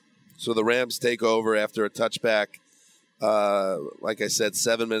spots. So the Rams take over after a touchback. Like I said,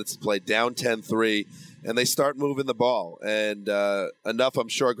 7 minutes to play, down 10-3, and they start moving the ball. And enough, I'm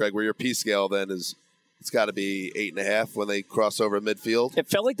sure, Greg, where your P scale then is, it's got to be 8.5 when they cross over midfield. It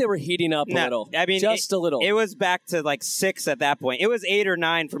felt like they were heating up a little. I mean, just a little. It was back to like 6 at that point. It was 8 or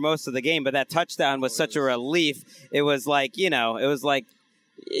 9 for most of the game, but that touchdown was such a relief. It was like, it was like,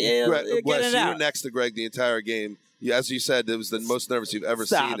 Wes, get it you out. were next to Greg the entire game. As you said, it was the most nervous you've ever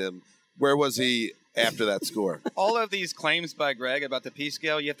seen him. Where was he after that score? All of these claims by Greg about the P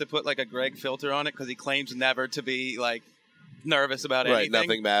scale, you have to put like a Greg filter on it because he claims never to be like nervous about anything. Right,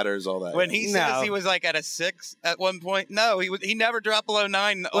 nothing matters, all that. When he says he was like at a 6 at one point, no, he never dropped below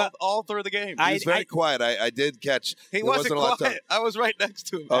 9 all through the game. He was very quiet. I did catch. He wasn't quiet. I was right next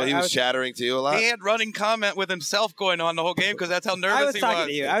to him. Oh, he was chattering to you a lot? He had running comment with himself going on the whole game because that's how nervous I was he talking was.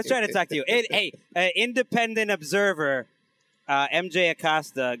 to you. I was trying to talk to you. Independent observer, MJ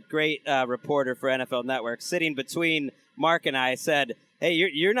Acosta, great reporter for NFL Network, sitting between Mark and I, said, "Hey,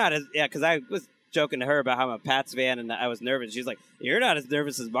 you're not as because I was joking to her about how I'm a Pats fan and I was nervous. She's like, "You're not as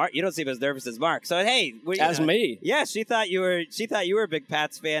nervous as Mark. You don't seem as nervous as Mark." So hey, me. Yeah, she thought you were a big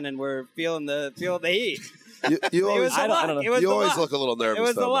Pats fan and we're feeling the heat. You always, I don't know. You always look a little nervous. It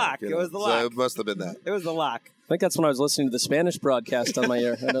was the though, lock. Mark, It was the lock. So it must have been that. It was the lock. I think that's when I was listening to the Spanish broadcast on my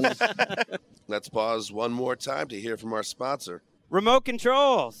ear. I don't know. Let's pause one more time to hear from our sponsor. Remote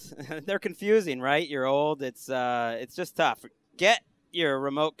controls. They're confusing, right? You're old. It's just tough. Get your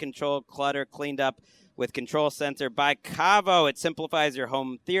remote control clutter cleaned up with Control Center by Cavo. It simplifies your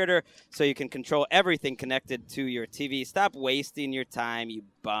home theater so you can control everything connected to your TV. Stop wasting your time, you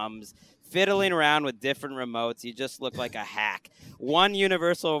bums, fiddling around with different remotes. You just look like a hack. One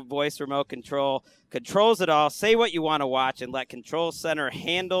universal voice remote control controls it all. Say what you want to watch and let Control Center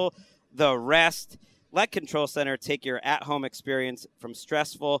handle the rest. Let Control Center take your at-home experience from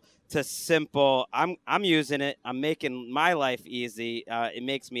stressful to simple. I'm using it. I'm making my life easy. It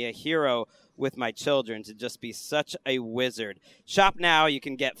makes me a hero with my children to just be such a wizard. Shop now. You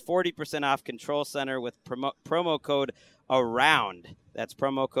can get 40% off Control Center with promo code AROUND. That's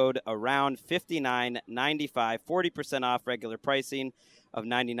promo code AROUND, $59.95, 40% off regular pricing of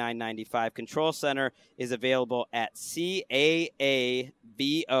 $99.95. Control Center is available at caavo.com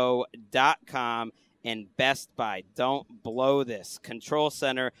and Best Buy. Don't blow this. Control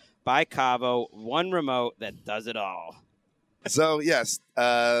Center by Cavo, one remote that does it all. So, yes,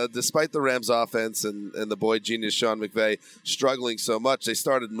 despite the Rams offense and the boy genius Sean McVay struggling so much, they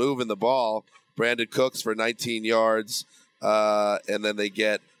started moving the ball. Brandon Cooks for 19 yards, and then they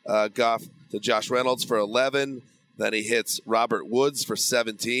get Goff to Josh Reynolds for 11. Then he hits Robert Woods for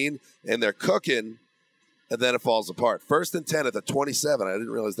 17, and they're cooking, and then it falls apart. 1st and 10 at the 27. I didn't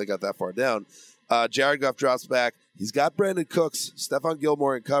realize they got that far down. Jared Goff drops back. He's got Brandon Cooks, Stephon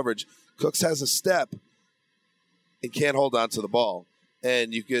Gilmore in coverage. Cooks has a step and can't hold on to the ball.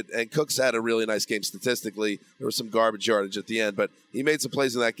 And Cooks had a really nice game statistically. There was some garbage yardage at the end, but he made some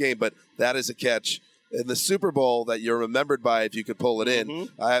plays in that game. But that is a catch in the Super Bowl that you're remembered by if you could pull it in.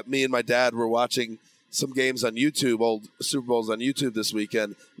 Mm-hmm. Me and my dad were watching some games on YouTube, old Super Bowls on YouTube this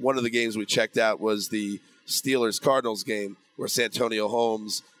weekend. One of the games we checked out was the Steelers-Cardinals game where Santonio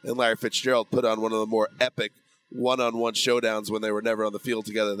Holmes and Larry Fitzgerald put on one of the more epic one-on-one showdowns when they were never on the field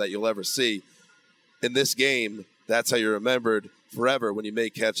together that you'll ever see. In this game, that's how you're remembered forever when you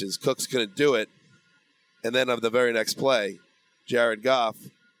make catches. Cooks couldn't do it. And then on the very next play, Jared Goff,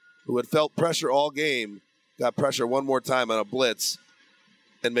 who had felt pressure all game, got pressure one more time on a blitz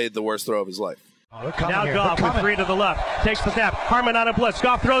and made the worst throw of his life. Now Goff with 3 to the left. Takes the snap. Harmon on a blitz.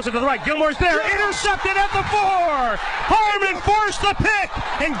 Goff throws it to the right. Gilmore's there. Intercepted at the 4. Harmon forced the pick,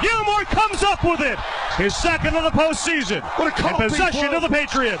 and Gilmore comes up with it. His second of the postseason. What a call, and possession of the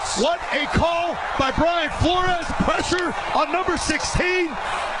Patriots. What a call by Brian Flores. Pressure on number 16.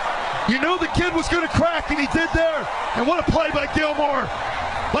 You knew the kid was going to crack, and he did there. And what a play by Gilmore.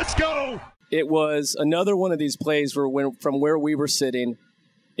 Let's go. It was another one of these plays where from where we were sitting,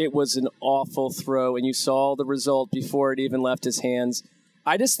 it was an awful throw, and you saw the result before it even left his hands.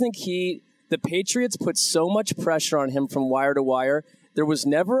 I just think the Patriots put so much pressure on him from wire to wire. There was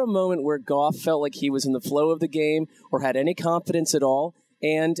never a moment where Goff felt like he was in the flow of the game or had any confidence at all.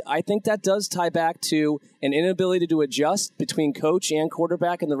 And I think that does tie back to an inability to adjust between coach and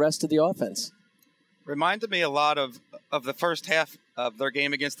quarterback and the rest of the offense. Reminded me a lot of the first half of their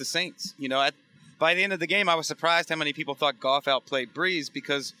game against the Saints. You know, by the end of the game, I was surprised how many people thought Goff outplayed Breeze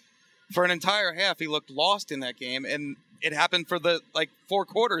because for an entire half, he looked lost in that game, and it happened for the 4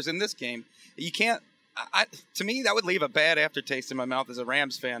 quarters in this game. You can't. To me, that would leave a bad aftertaste in my mouth as a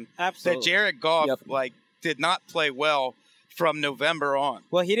Rams fan. Absolutely. That Jared Goff did not play well from November on.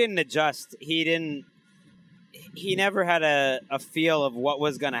 Well, he didn't adjust. He never had a feel of what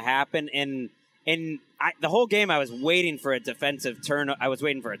was going to happen, and the whole game I was waiting for a defensive turn. I was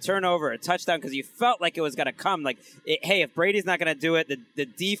waiting for a turnover, a touchdown, because you felt like it was going to come. Hey, if Brady's not going to do it, the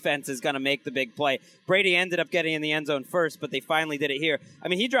defense is going to make the big play. Brady ended up getting in the end zone first, but they finally did it here. I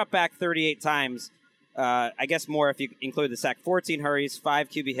mean, he dropped back 38 times. I guess more if you include the sack. 14 hurries, 5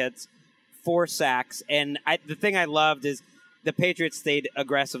 QB hits, 4 sacks. And the thing I loved is the Patriots stayed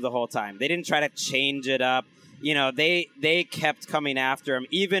aggressive the whole time. They didn't try to change it up. They kept coming after him.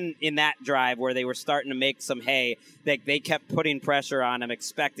 Even in that drive where they were starting to make some hay, they kept putting pressure on him,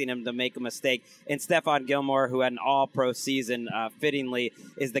 expecting him to make a mistake. And Stephon Gilmore, who had an all-pro season, fittingly,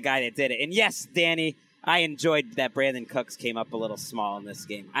 is the guy that did it. And yes, Danny, I enjoyed that Brandon Cooks came up a little small in this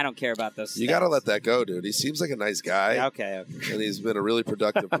game. I don't care about those stats. You got to let that go, dude. He seems like a nice guy. Okay. And he's been a really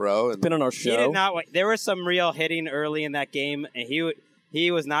productive pro. And been on our show. He did not. There was some real hitting early in that game, and he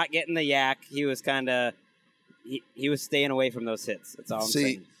was not getting the yak. He was kind of he was staying away from those hits. That's all I'm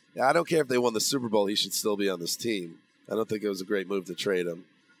saying. I don't care if they won the Super Bowl. He should still be on this team. I don't think it was a great move to trade him.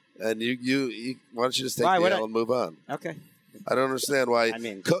 And you why don't you just take the L and move on? Okay. I don't understand why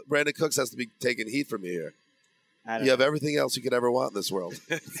Brandon Cooks has to be taking heat from you here. You have everything else you could ever want in this world.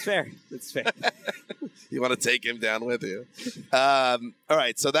 It's fair. It's fair. You want to take him down with you. All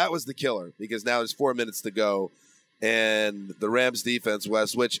right, so that was the killer because now there's 4 minutes to go. And the Rams defense,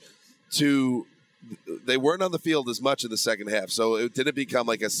 Wes, they weren't on the field as much in the second half. So it didn't become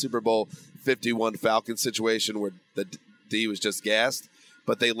like a Super Bowl 51 Falcons situation where the D was just gassed,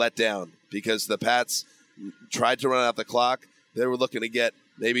 but they let down because the Pats tried to run out the clock. They were looking to get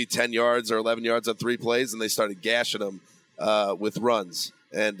maybe 10 yards or 11 yards on 3 plays, and they started gashing them with runs.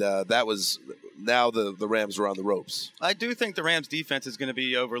 And that was now the Rams were on the ropes. I do think the Rams defense is going to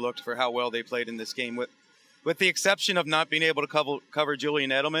be overlooked for how well they played in this game, with the exception of not being able to cover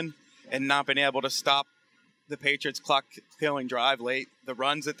Julian Edelman and not being able to stop the Patriots' clock-killing drive late, the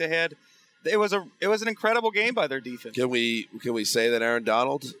runs that they had. It was an incredible game by their defense. Can we say that Aaron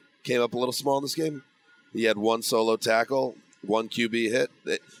Donald came up a little small in this game? He had 1 solo tackle, 1 QB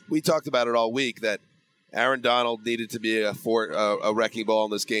hit. We talked about it all week that Aaron Donald needed to be a wrecking ball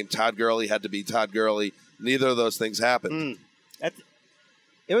in this game. Todd Gurley had to be Todd Gurley. Neither of those things happened.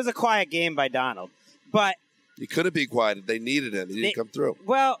 It was a quiet game by Donald, but he couldn't be quiet. They needed him. He didn't come through.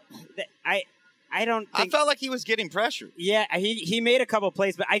 Well, I don't think... I felt like he was getting pressured. Yeah, he made a couple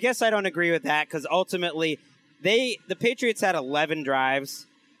plays, but I guess I don't agree with that because ultimately the Patriots had 11 drives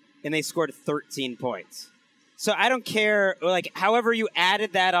and they scored 13 points. So I don't care, however you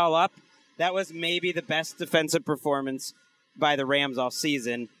added that all up, that was maybe the best defensive performance by the Rams all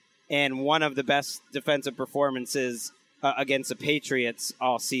season and one of the best defensive performances against the Patriots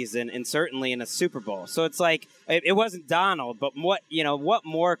all season, and certainly in a Super Bowl. So it's it wasn't Donald, but what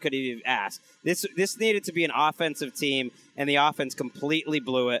more could he have asked? This needed to be an offensive team, and the offense completely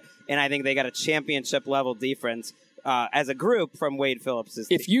blew it. And I think they got a championship level defense as a group from Wade Phillips'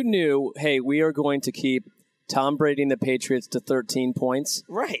 If you knew, hey, we are going to keep Tom Brady and the Patriots to 13 points,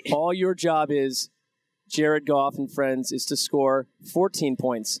 right? All your job is Jared Goff and friends is to score 14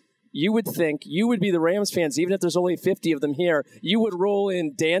 points. You would think you would be the Rams fans, even if there's only 50 of them here. You would roll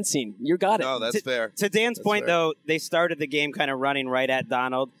in dancing. You got it. No, that's fair. To Dan's point, though, they started the game kind of running right at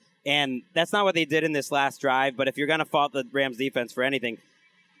Donald, and that's not what they did in this last drive. But if you're going to fault the Rams defense for anything,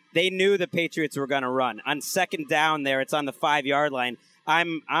 they knew the Patriots were going to run. On second down there, it's on the 5-yard line.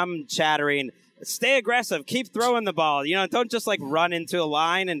 I'm chattering, stay aggressive, keep throwing the ball. Don't just run into a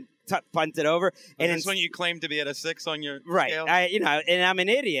line and punt it over. And it's when you claim to be at a 6 on your scale. And I'm an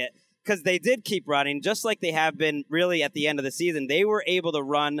idiot. Because they did keep running, just like they have been really at the end of the season. They were able to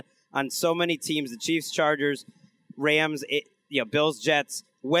run on so many teams, the Chiefs, Chargers, Rams, Bills, Jets.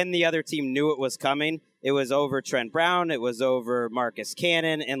 When the other team knew it was coming, it was over Trent Brown, it was over Marcus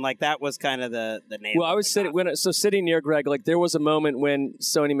Cannon, and that was kind of the name. Well, I was sitting near Greg. There was a moment when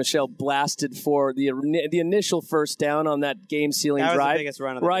Sony Michel blasted for the initial first down on that game-sealing drive. That was the biggest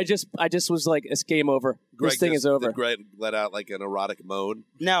run of the game. I just was like, it's game over. This thing is over. Did Greg let out an erotic moan?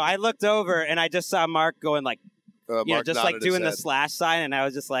 No, I looked over and I just saw Mark going Mark doing the slash sign, and I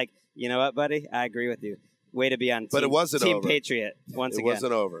was just like, you know what, buddy? I agree with you. Way to be on but it wasn't Team over. Patriot once again. It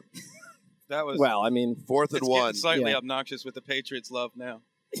wasn't over. That was 4th and 1. Slightly obnoxious with the Patriots' love now.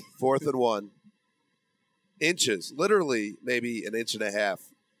 4th and 1. Inches, literally maybe an inch and a half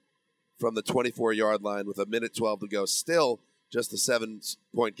from the 24-yard line with 1:12 to go. Still just a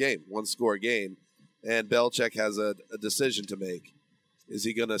 7-point game, 1-score game. And Belichick has a decision to make. Is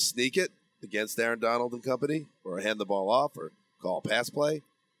he going to sneak it against Aaron Donald and company, or hand the ball off, or call a pass play?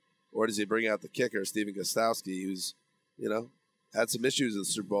 Or does he bring out the kicker, Stephen Gostkowski, who's, had some issues in the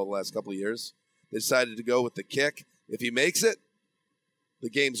Super Bowl the last couple of years? They decided to go with the kick. If he makes it, the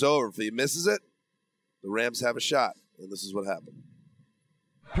game's over. If he misses it, the Rams have a shot. And this is what happened.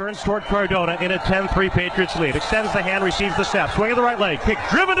 Turns toward Cardona in a 10-3 Patriots lead. Extends the hand, receives the step. Swing of the right leg. Kick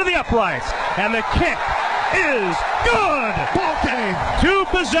driven to the uprights. And the kick is good. Ball game.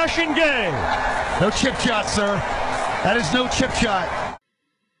 2-possession game. No chip shot, sir. That is no chip shot.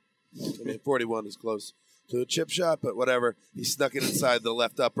 41 is close to a chip shot, but whatever. He snuck it inside the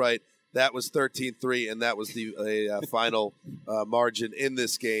left upright. That was 13-3, and that was the final margin in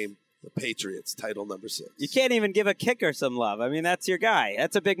this game. The Patriots, title number 6. You can't even give a kicker some love. I mean, that's your guy.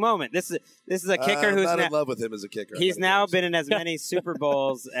 That's a big moment. This is a kicker who's not in love with him as a kicker. He's now been in as many Super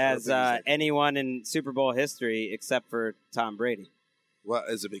Bowls as anyone in Super Bowl history, except for Tom Brady. What,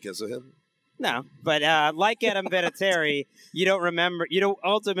 is it because of him? No, but like Adam Vinatieri, you don't remember.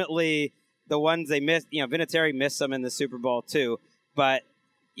 Ultimately, the ones they missed. Vinatieri missed some in the Super Bowl too, but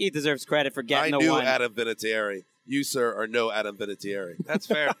he deserves credit for getting the one. I knew Adam Vinatieri. You, sir, are no Adam Vinatieri. That's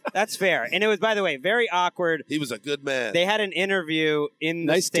fair. That's fair. And it was, by the way, very awkward. He was a good man. They had an interview in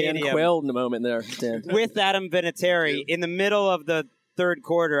the stadium. Nice Dan Quayle moment there, Dan. With Adam Vinatieri in the middle of the third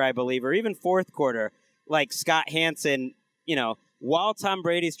quarter, I believe, or even fourth quarter. Like Scott Hansen, while Tom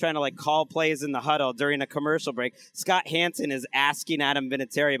Brady's trying to call plays in the huddle during a commercial break, Scott Hansen is asking Adam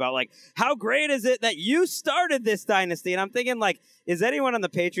Vinatieri about how great is it that you started this dynasty? And I'm thinking is anyone on the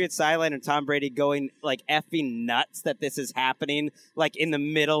Patriots sideline and Tom Brady going effing nuts that this is happening in the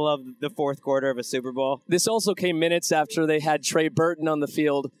middle of the fourth quarter of a Super Bowl? This also came minutes after they had Trey Burton on the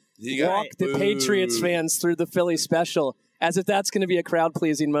field walk the Patriots fans through the Philly special. As if that's going to be a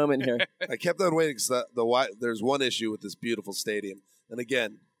crowd-pleasing moment here. I kept on waiting because there's one issue with this beautiful stadium. And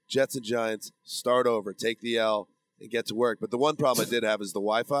again, Jets and Giants, start over, take the L, and get to work. But the one problem I did have is the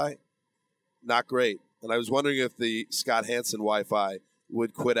Wi-Fi. Not great. And I was wondering if the Scott Hansen Wi-Fi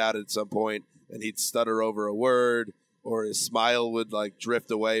would quit out at some point and he'd stutter over a word, or his smile would drift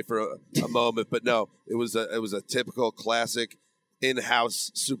away for a moment. But no, it was a typical classic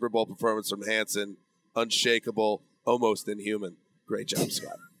in-house Super Bowl performance from Hansen, unshakable, almost inhuman. Great job,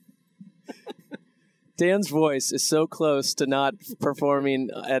 Scott. Dan's voice is so close to not performing.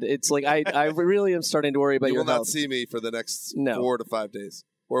 It's I really am starting to worry about your health. You will not see me for the next 4 to 5 days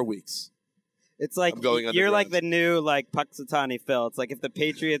or weeks. It's you're like the new Puxatani Phil. It's if the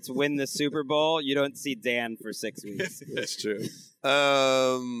Patriots win the Super Bowl, you don't see Dan for 6 weeks. That's true.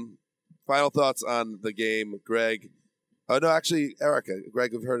 Final thoughts on the game, Greg. Oh, no, actually, Erica.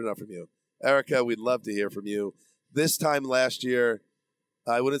 Greg, we've heard enough from you. Erica, we'd love to hear from you. This time last year,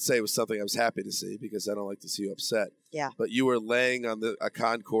 I wouldn't say it was something I was happy to see because I don't like to see you upset. Yeah. But you were laying on a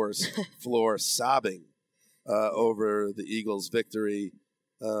concourse floor sobbing over the Eagles' victory.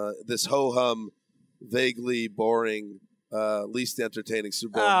 This ho-hum, vaguely boring, least entertaining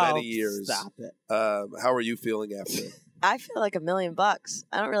Super Bowl in many years. Stop it. How are you feeling after it? I feel like $1 million. I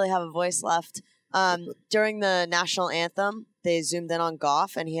don't really have a voice left. During the national anthem, they zoomed in on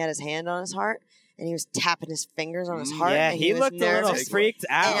Goff, and he had his hand on his heart, and he was tapping his fingers on his heart. Yeah, and he looked nervous. a little freaked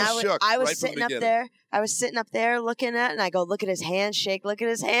out. And I was sitting up there. I was sitting up there looking at it, and I go, look at his hand shake. Look at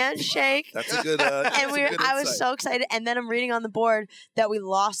his hand shake. That's a good I was so excited. And then I'm reading on the board that we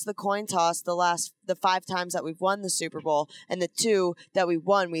lost the coin toss the 5 times that we've won the Super Bowl, and the 2 that we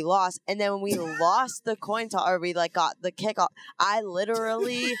won, we lost. And then when we lost the coin toss, or we got the kickoff, I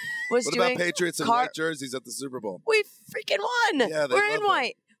literally was what doing. What about Patriots in white jerseys at the Super Bowl? We freaking won. Yeah, we're in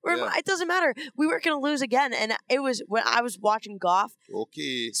white. It doesn't matter. We weren't going to lose again. And it was when I was watching Goff,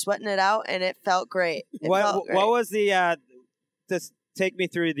 sweating it out, and it felt great. What was the just take me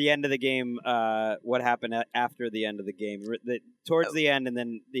through the end of the game, what happened after the end of the game, towards the end and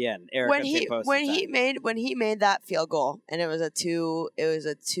then the end. Erica, when he made that field goal, and it was a two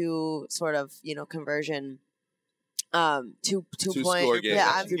sort of, conversion. 2 point. Score game.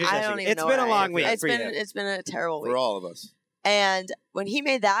 Yeah, I don't even know. It's been a long week. It's been a terrible week for all of us. And when he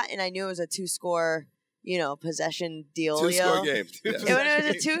made that, and I knew it was a 2-score, possession deal. 2-score game. Yeah.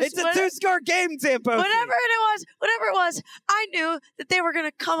 It's a 2-score game, Tampo. Whatever it was, I knew that they were going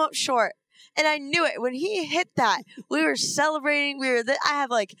to come up short, and I knew it when he hit that. We were celebrating.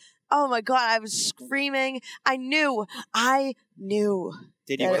 Oh my God! I was screaming. I knew.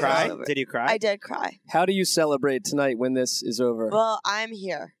 Did you cry? Did you cry? I did cry. How do you celebrate tonight when this is over? Well, I'm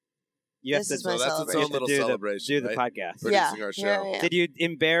here. You have This to is my So that's its celebration. own little do celebration, the right? podcast. Producing our Here show. I am. Did you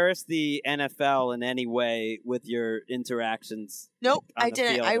embarrass the NFL in any way with your interactions? Nope, on I the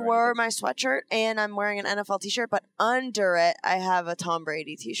didn't. field I or wore anything? my sweatshirt and I'm wearing an NFL t-shirt, but under it I have a Tom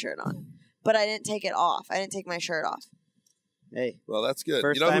Brady t-shirt on. But I didn't take it off. I didn't take my shirt off. Hey, Well, that's good.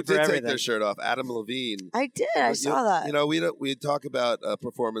 First You know who time for did take everything. their shirt off? Adam Levine. I did. I saw that. You know, we talk about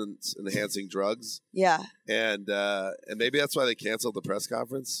performance enhancing drugs, Yeah. and maybe that's why they canceled the press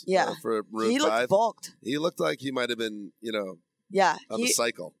conference. Yeah. For Maroon He 5. looked bulked. He looked like he might have been, Yeah. on the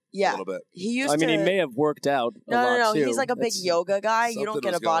cycle a yeah. little bit. He used I mean, to. he may have worked out a lot No. too. He's like a big That's- yoga guy. You don't something get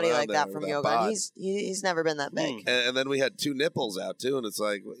a was going body on like that there from with that yoga. And bod. he's never been that big. And then we had 2 nipples out too, and it's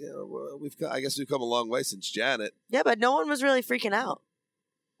like, I guess we've come a long way since Janet. Yeah, but no one was really freaking out.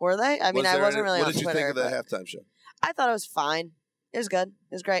 Were they? I mean, Was I there wasn't really What on did you Twitter. think of the but halftime show? I thought it was fine. It was good.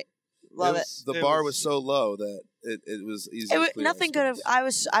 It was great. Love it. The bar was so low that it was easy. It to was, clear nothing ice could have.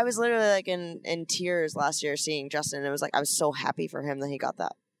 creams. I was literally like in tears last year seeing Justin. It was like I was so happy for him that he got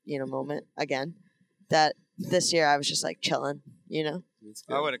that moment again. That this year I was just like chilling. It's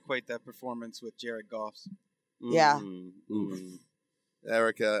good. I would equate that performance with Jared Goff's. Yeah. Oof.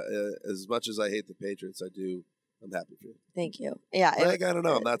 Erica, as much as I hate the Patriots, I'm happy for you. Thank you. Yeah. Greg, I don't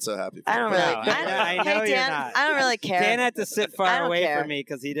know. I'm not so happy for I you. don't really. I know hey you're Dan, not. I don't really care. Dan had to sit I far don't away care. from me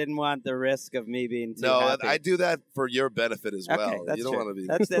because he didn't want the risk of me being too No, happy. I do that for your benefit as well. Okay, that's You don't true. want to be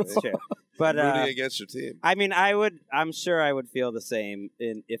That's true. But rooting against your team. I mean, I'm sure I would feel the same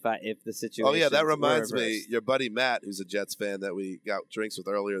if the situation. Oh yeah, that reminds were me. reversed. Your buddy Matt, who's a Jets fan that we got drinks with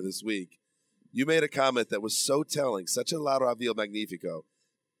earlier this week, you made a comment that was so telling, such a lato avio magnifico,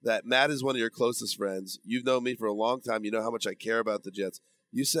 that Matt is one of your closest friends. You've known me for a long time. You know how much I care about the Jets.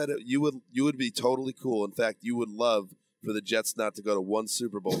 You said you would be totally cool. In fact, you would love for the Jets not to go to one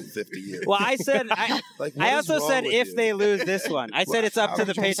Super Bowl in 50 years. Well, I said Like, what I is also wrong said with if you? they lose this one, I said it's up How to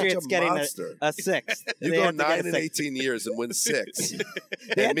the are you such a Patriots getting monster? a 6th. You They go have to get 9 a and 6th. 18 years and win 6. They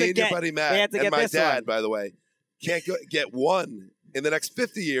had And to me and your get- buddy they Matt had to and get my this dad, one. by the way, can't get one in the next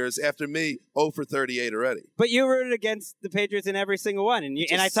 50 years after me 0 for 38 already. But you rooted against the Patriots in every single one, and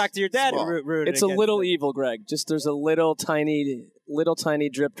I Just talked to your dad small. who rooted. It's a against little them. evil, Greg. Just there's a little tiny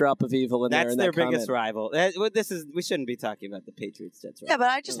drip drop of evil in there. That's in their that biggest comment. rival. We shouldn't be talking about the Patriots. Jets. Yeah, but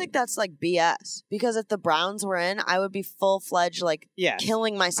I just think that's like BS. Because if the Browns were in, I would be full-fledged Yes.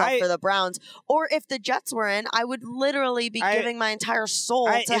 killing myself for the Browns. Or if the Jets were in, I would literally be giving my entire soul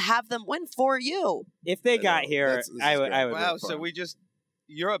to have them win for you. If they got here, This is I would. great. Wow, root for so them.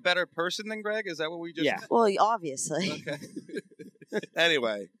 you're a better person than Greg? Is that what we just? Yeah. Well, obviously. Okay.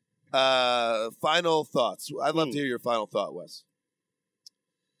 Anyway, final thoughts. I'd love to hear your final thought, Wes.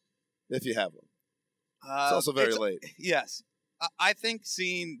 If you have one. It's also very late. Yes. I think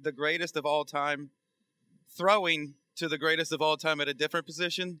seeing the greatest of all time throwing to the greatest of all time at a different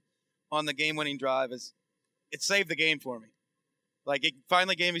position on the game-winning drive it saved the game for me. Like, it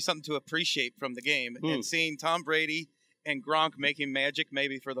finally gave me something to appreciate from the game. And seeing Tom Brady and Gronk making magic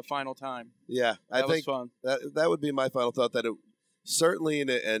maybe for the final time. Yeah, I That was think fun. that would be my final thought. That it certainly,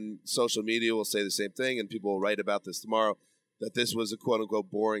 and social media will say the same thing, and people will write about this tomorrow, that this was a quote-unquote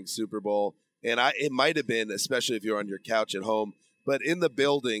boring Super Bowl. And it might have been, especially if you're on your couch at home. But in the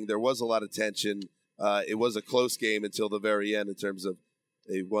building, there was a lot of tension. It was a close game until the very end in terms of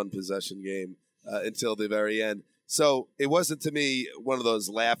a one-possession game until the very end. So it wasn't, to me, one of those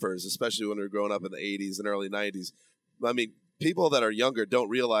laughers, especially when we were growing up in the 80s and early 90s. I mean, people that are younger don't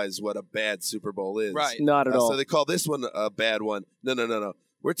realize what a bad Super Bowl is. Right. Not at all. So they call this one a bad one. No.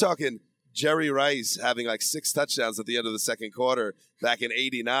 We're talking Jerry Rice having like 6 touchdowns at the end of the second quarter back in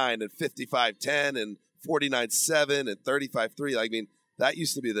 89 and 55-10 and 49-7 and 35-3. I mean, that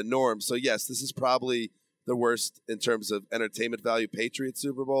used to be the norm. So, yes, this is probably the worst in terms of entertainment value Patriots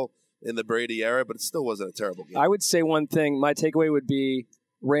Super Bowl in the Brady era, but it still wasn't a terrible game. I would say one thing. My takeaway would be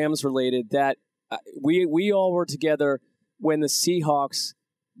Rams related. That we all were together when the Seahawks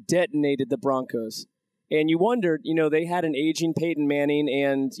detonated the Broncos, and you wondered, they had an aging Peyton Manning,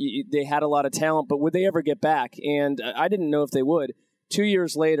 and they had a lot of talent, but would they ever get back? And I didn't know if they would. 2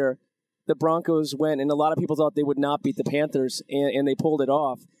 years later, the Broncos went, and a lot of people thought they would not beat the Panthers, and they pulled it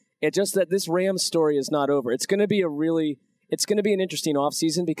off. It's just that this Rams story is not over. It's going to be an interesting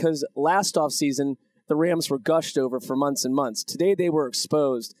offseason because last offseason, the Rams were gushed over for months and months. Today, they were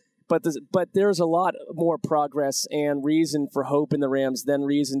exposed. But there's a lot more progress and reason for hope in the Rams than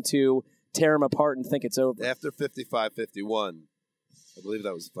reason to tear them apart and think it's over. After 55-51, I believe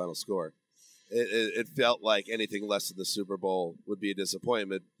that was the final score, it felt like anything less than the Super Bowl would be a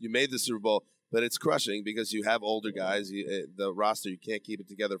disappointment. You made the Super Bowl, but it's crushing because you have older guys. The roster, you can't keep it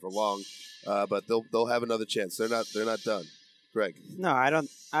together for long, but they'll have another chance. They're not done. Greg. No, I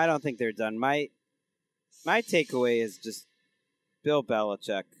don't think they're done. My takeaway is just Bill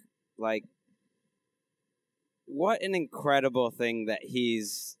Belichick. Like, what an incredible thing that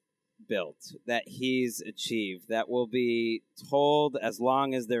he's built, that he's achieved, that will be told as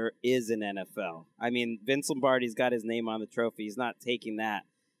long as there is an NFL. I mean, Vince Lombardi's got his name on the trophy. He's not taking that.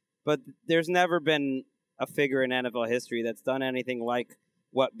 But there's never been a figure in NFL history that's done anything like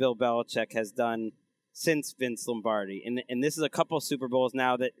what Bill Belichick has done since Vince Lombardi. And this is a couple of Super Bowls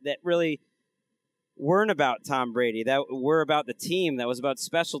now that really weren't about Tom Brady, that were about the team, that was about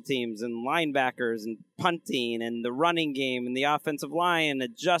special teams and linebackers and punting and the running game and the offensive line,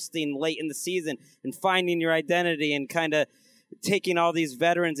 adjusting late in the season and finding your identity and kind of taking all these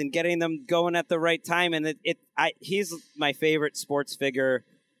veterans and getting them going at the right time. And he's my favorite sports figure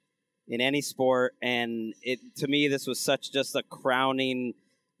in any sport. And to me, this was such just a crowning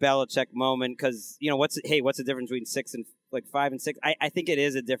Belichick moment because, what's the difference between 5 and 6? I think it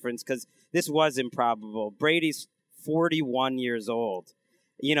is a difference because this was improbable. Brady's 41 years old.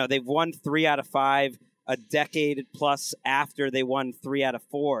 They've won 3 out of 5 a decade plus after they won 3 out of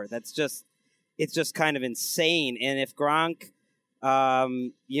 4. It's just kind of insane. And if Gronk,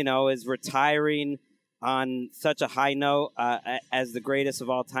 is retiring on such a high note as the greatest of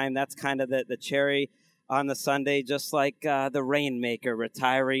all time, that's kind of the cherry on the sundae, just like the Rainmaker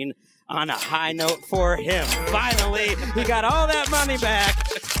retiring on a high note for him. Finally, he got all that money back.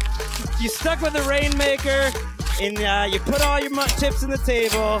 You stuck with the Rainmaker, and you put all your chips in the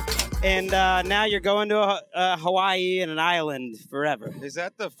table, and now you're going to Hawaii and an island forever. Is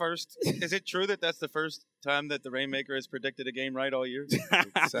it true that that's the first time that the Rainmaker has predicted a game right all year?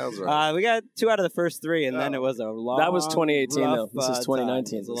 Sounds right. We got 2 out of the first 3, and then it was a long. That was 2018, rough, though. This is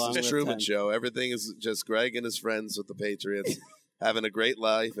 2019. It's the Truman Show. Everything is just Greg and his friends with the Patriots having a great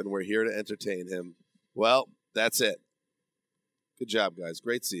life, and we're here to entertain him. Well, that's it. Good job, guys.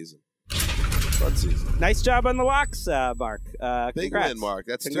 Great season. Fun season. Nice job on the locks, Mark. Big congrats. win, Mark.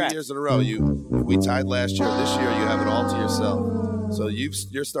 That's Congrats. 2 years in a row. We tied last year. This year, you have it all to yourself. So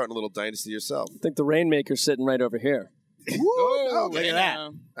you're starting a little dynasty yourself. I think the Rainmaker's sitting right over here. Woo! Look at that.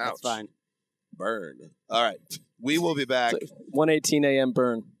 Ouch. That's fine. Burn. All right. We will be back. 1:18 a.m.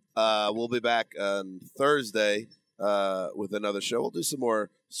 burn. We'll be back on Thursday with another show. We'll do some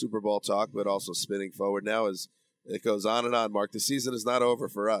more Super Bowl talk, but also spinning forward now as it goes on and on, Mark. The season is not over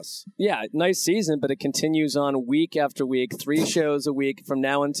for us. Yeah, nice season, but it continues on week after week, 3 shows a week from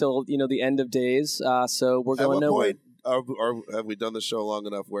now until the end of days. So we're going nowhere. Or have we done the show long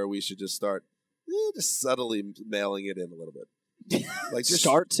enough where we should just start just subtly mailing it in a little bit? Like just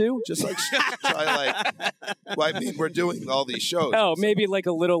start to? Just like try well, I mean, we're doing all these shows. Oh, maybe like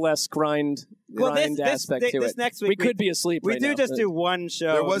a little less grind aspect to this it. Next week we could be asleep We right do now. just do one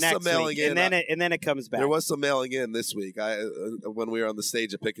show There was next some mailing week, in, and then it comes back. There was some mailing in this week. When we were on the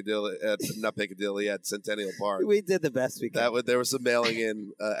stage at at Centennial Park. We did the best we could. There was some mailing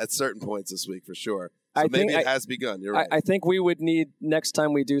in at certain points this week for sure. So maybe it has begun. You're right. I think we would need, next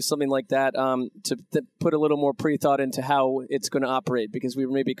time we do something like that, to put a little more pre-thought into how it's going to operate, because we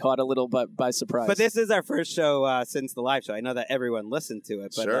were maybe caught a little by surprise. But this is our first show since the live show. I know that everyone listened to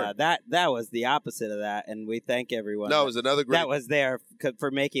it, but Sure. that was the opposite of that, and we thank everyone. No, it was another great. that was there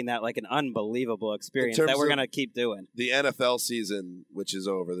for making that like an unbelievable experience terms that we're of- going to keep doing. The NFL season, which is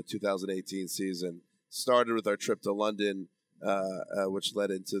over, the 2018 season, started with our trip to London, which led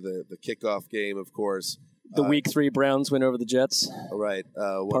into the kickoff game, of course. The Week 3 Browns win over the Jets. Right.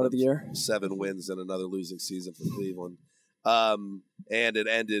 Part of the year. 7 wins and another losing season for Cleveland. And it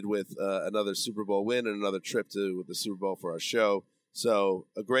ended with another Super Bowl win and another trip to the Super Bowl for our show. So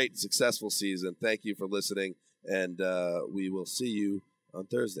a great, successful season. Thank you for listening, and we will see you on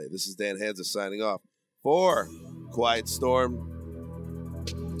Thursday. This is Dan Hansa signing off for Quiet Storm,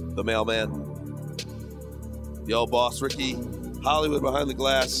 the mailman, the old boss, Ricky, Hollywood behind the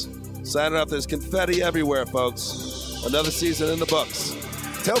glass. Signing off. There's confetti everywhere, folks. Another season in the books.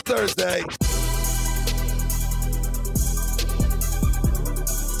 Till Thursday.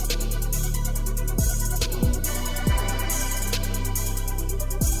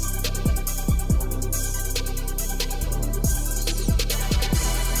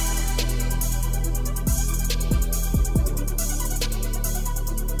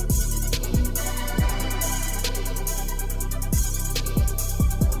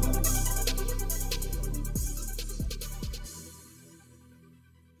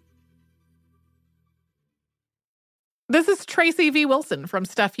 Tracy V. Wilson from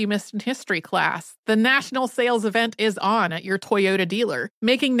Stuff You Missed in History class. The national sales event is on at your Toyota dealer,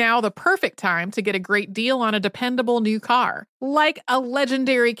 making now the perfect time to get a great deal on a dependable new car. Like a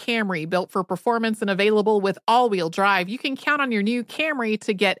legendary Camry built for performance and available with all-wheel drive, you can count on your new Camry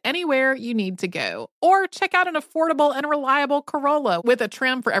to get anywhere you need to go. Or check out an affordable and reliable Corolla with a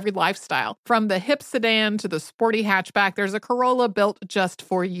trim for every lifestyle. From the hip sedan to the sporty hatchback, there's a Corolla built just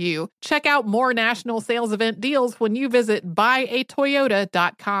for you. Check out more national sales event deals when you visit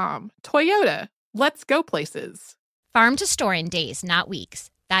buyatoyota.com. Toyota, let's go places. Farm to store in days, not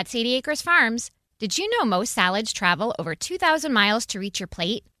weeks. That's 80 Acres Farms. Did you know most salads travel over 2,000 miles to reach your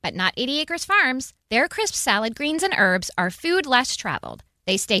plate? But not 80 Acres Farms. Their crisp salad greens and herbs are food less traveled.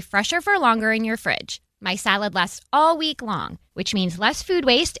 They stay fresher for longer in your fridge. My salad lasts all week long, which means less food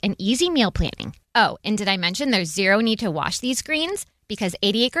waste and easy meal planning. Oh, and did I mention there's zero need to wash these greens? Because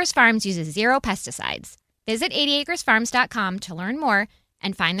 80 Acres Farms uses zero pesticides. Visit 80acresfarms.com to learn more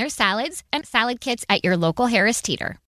and find their salads and salad kits at your local Harris Teeter.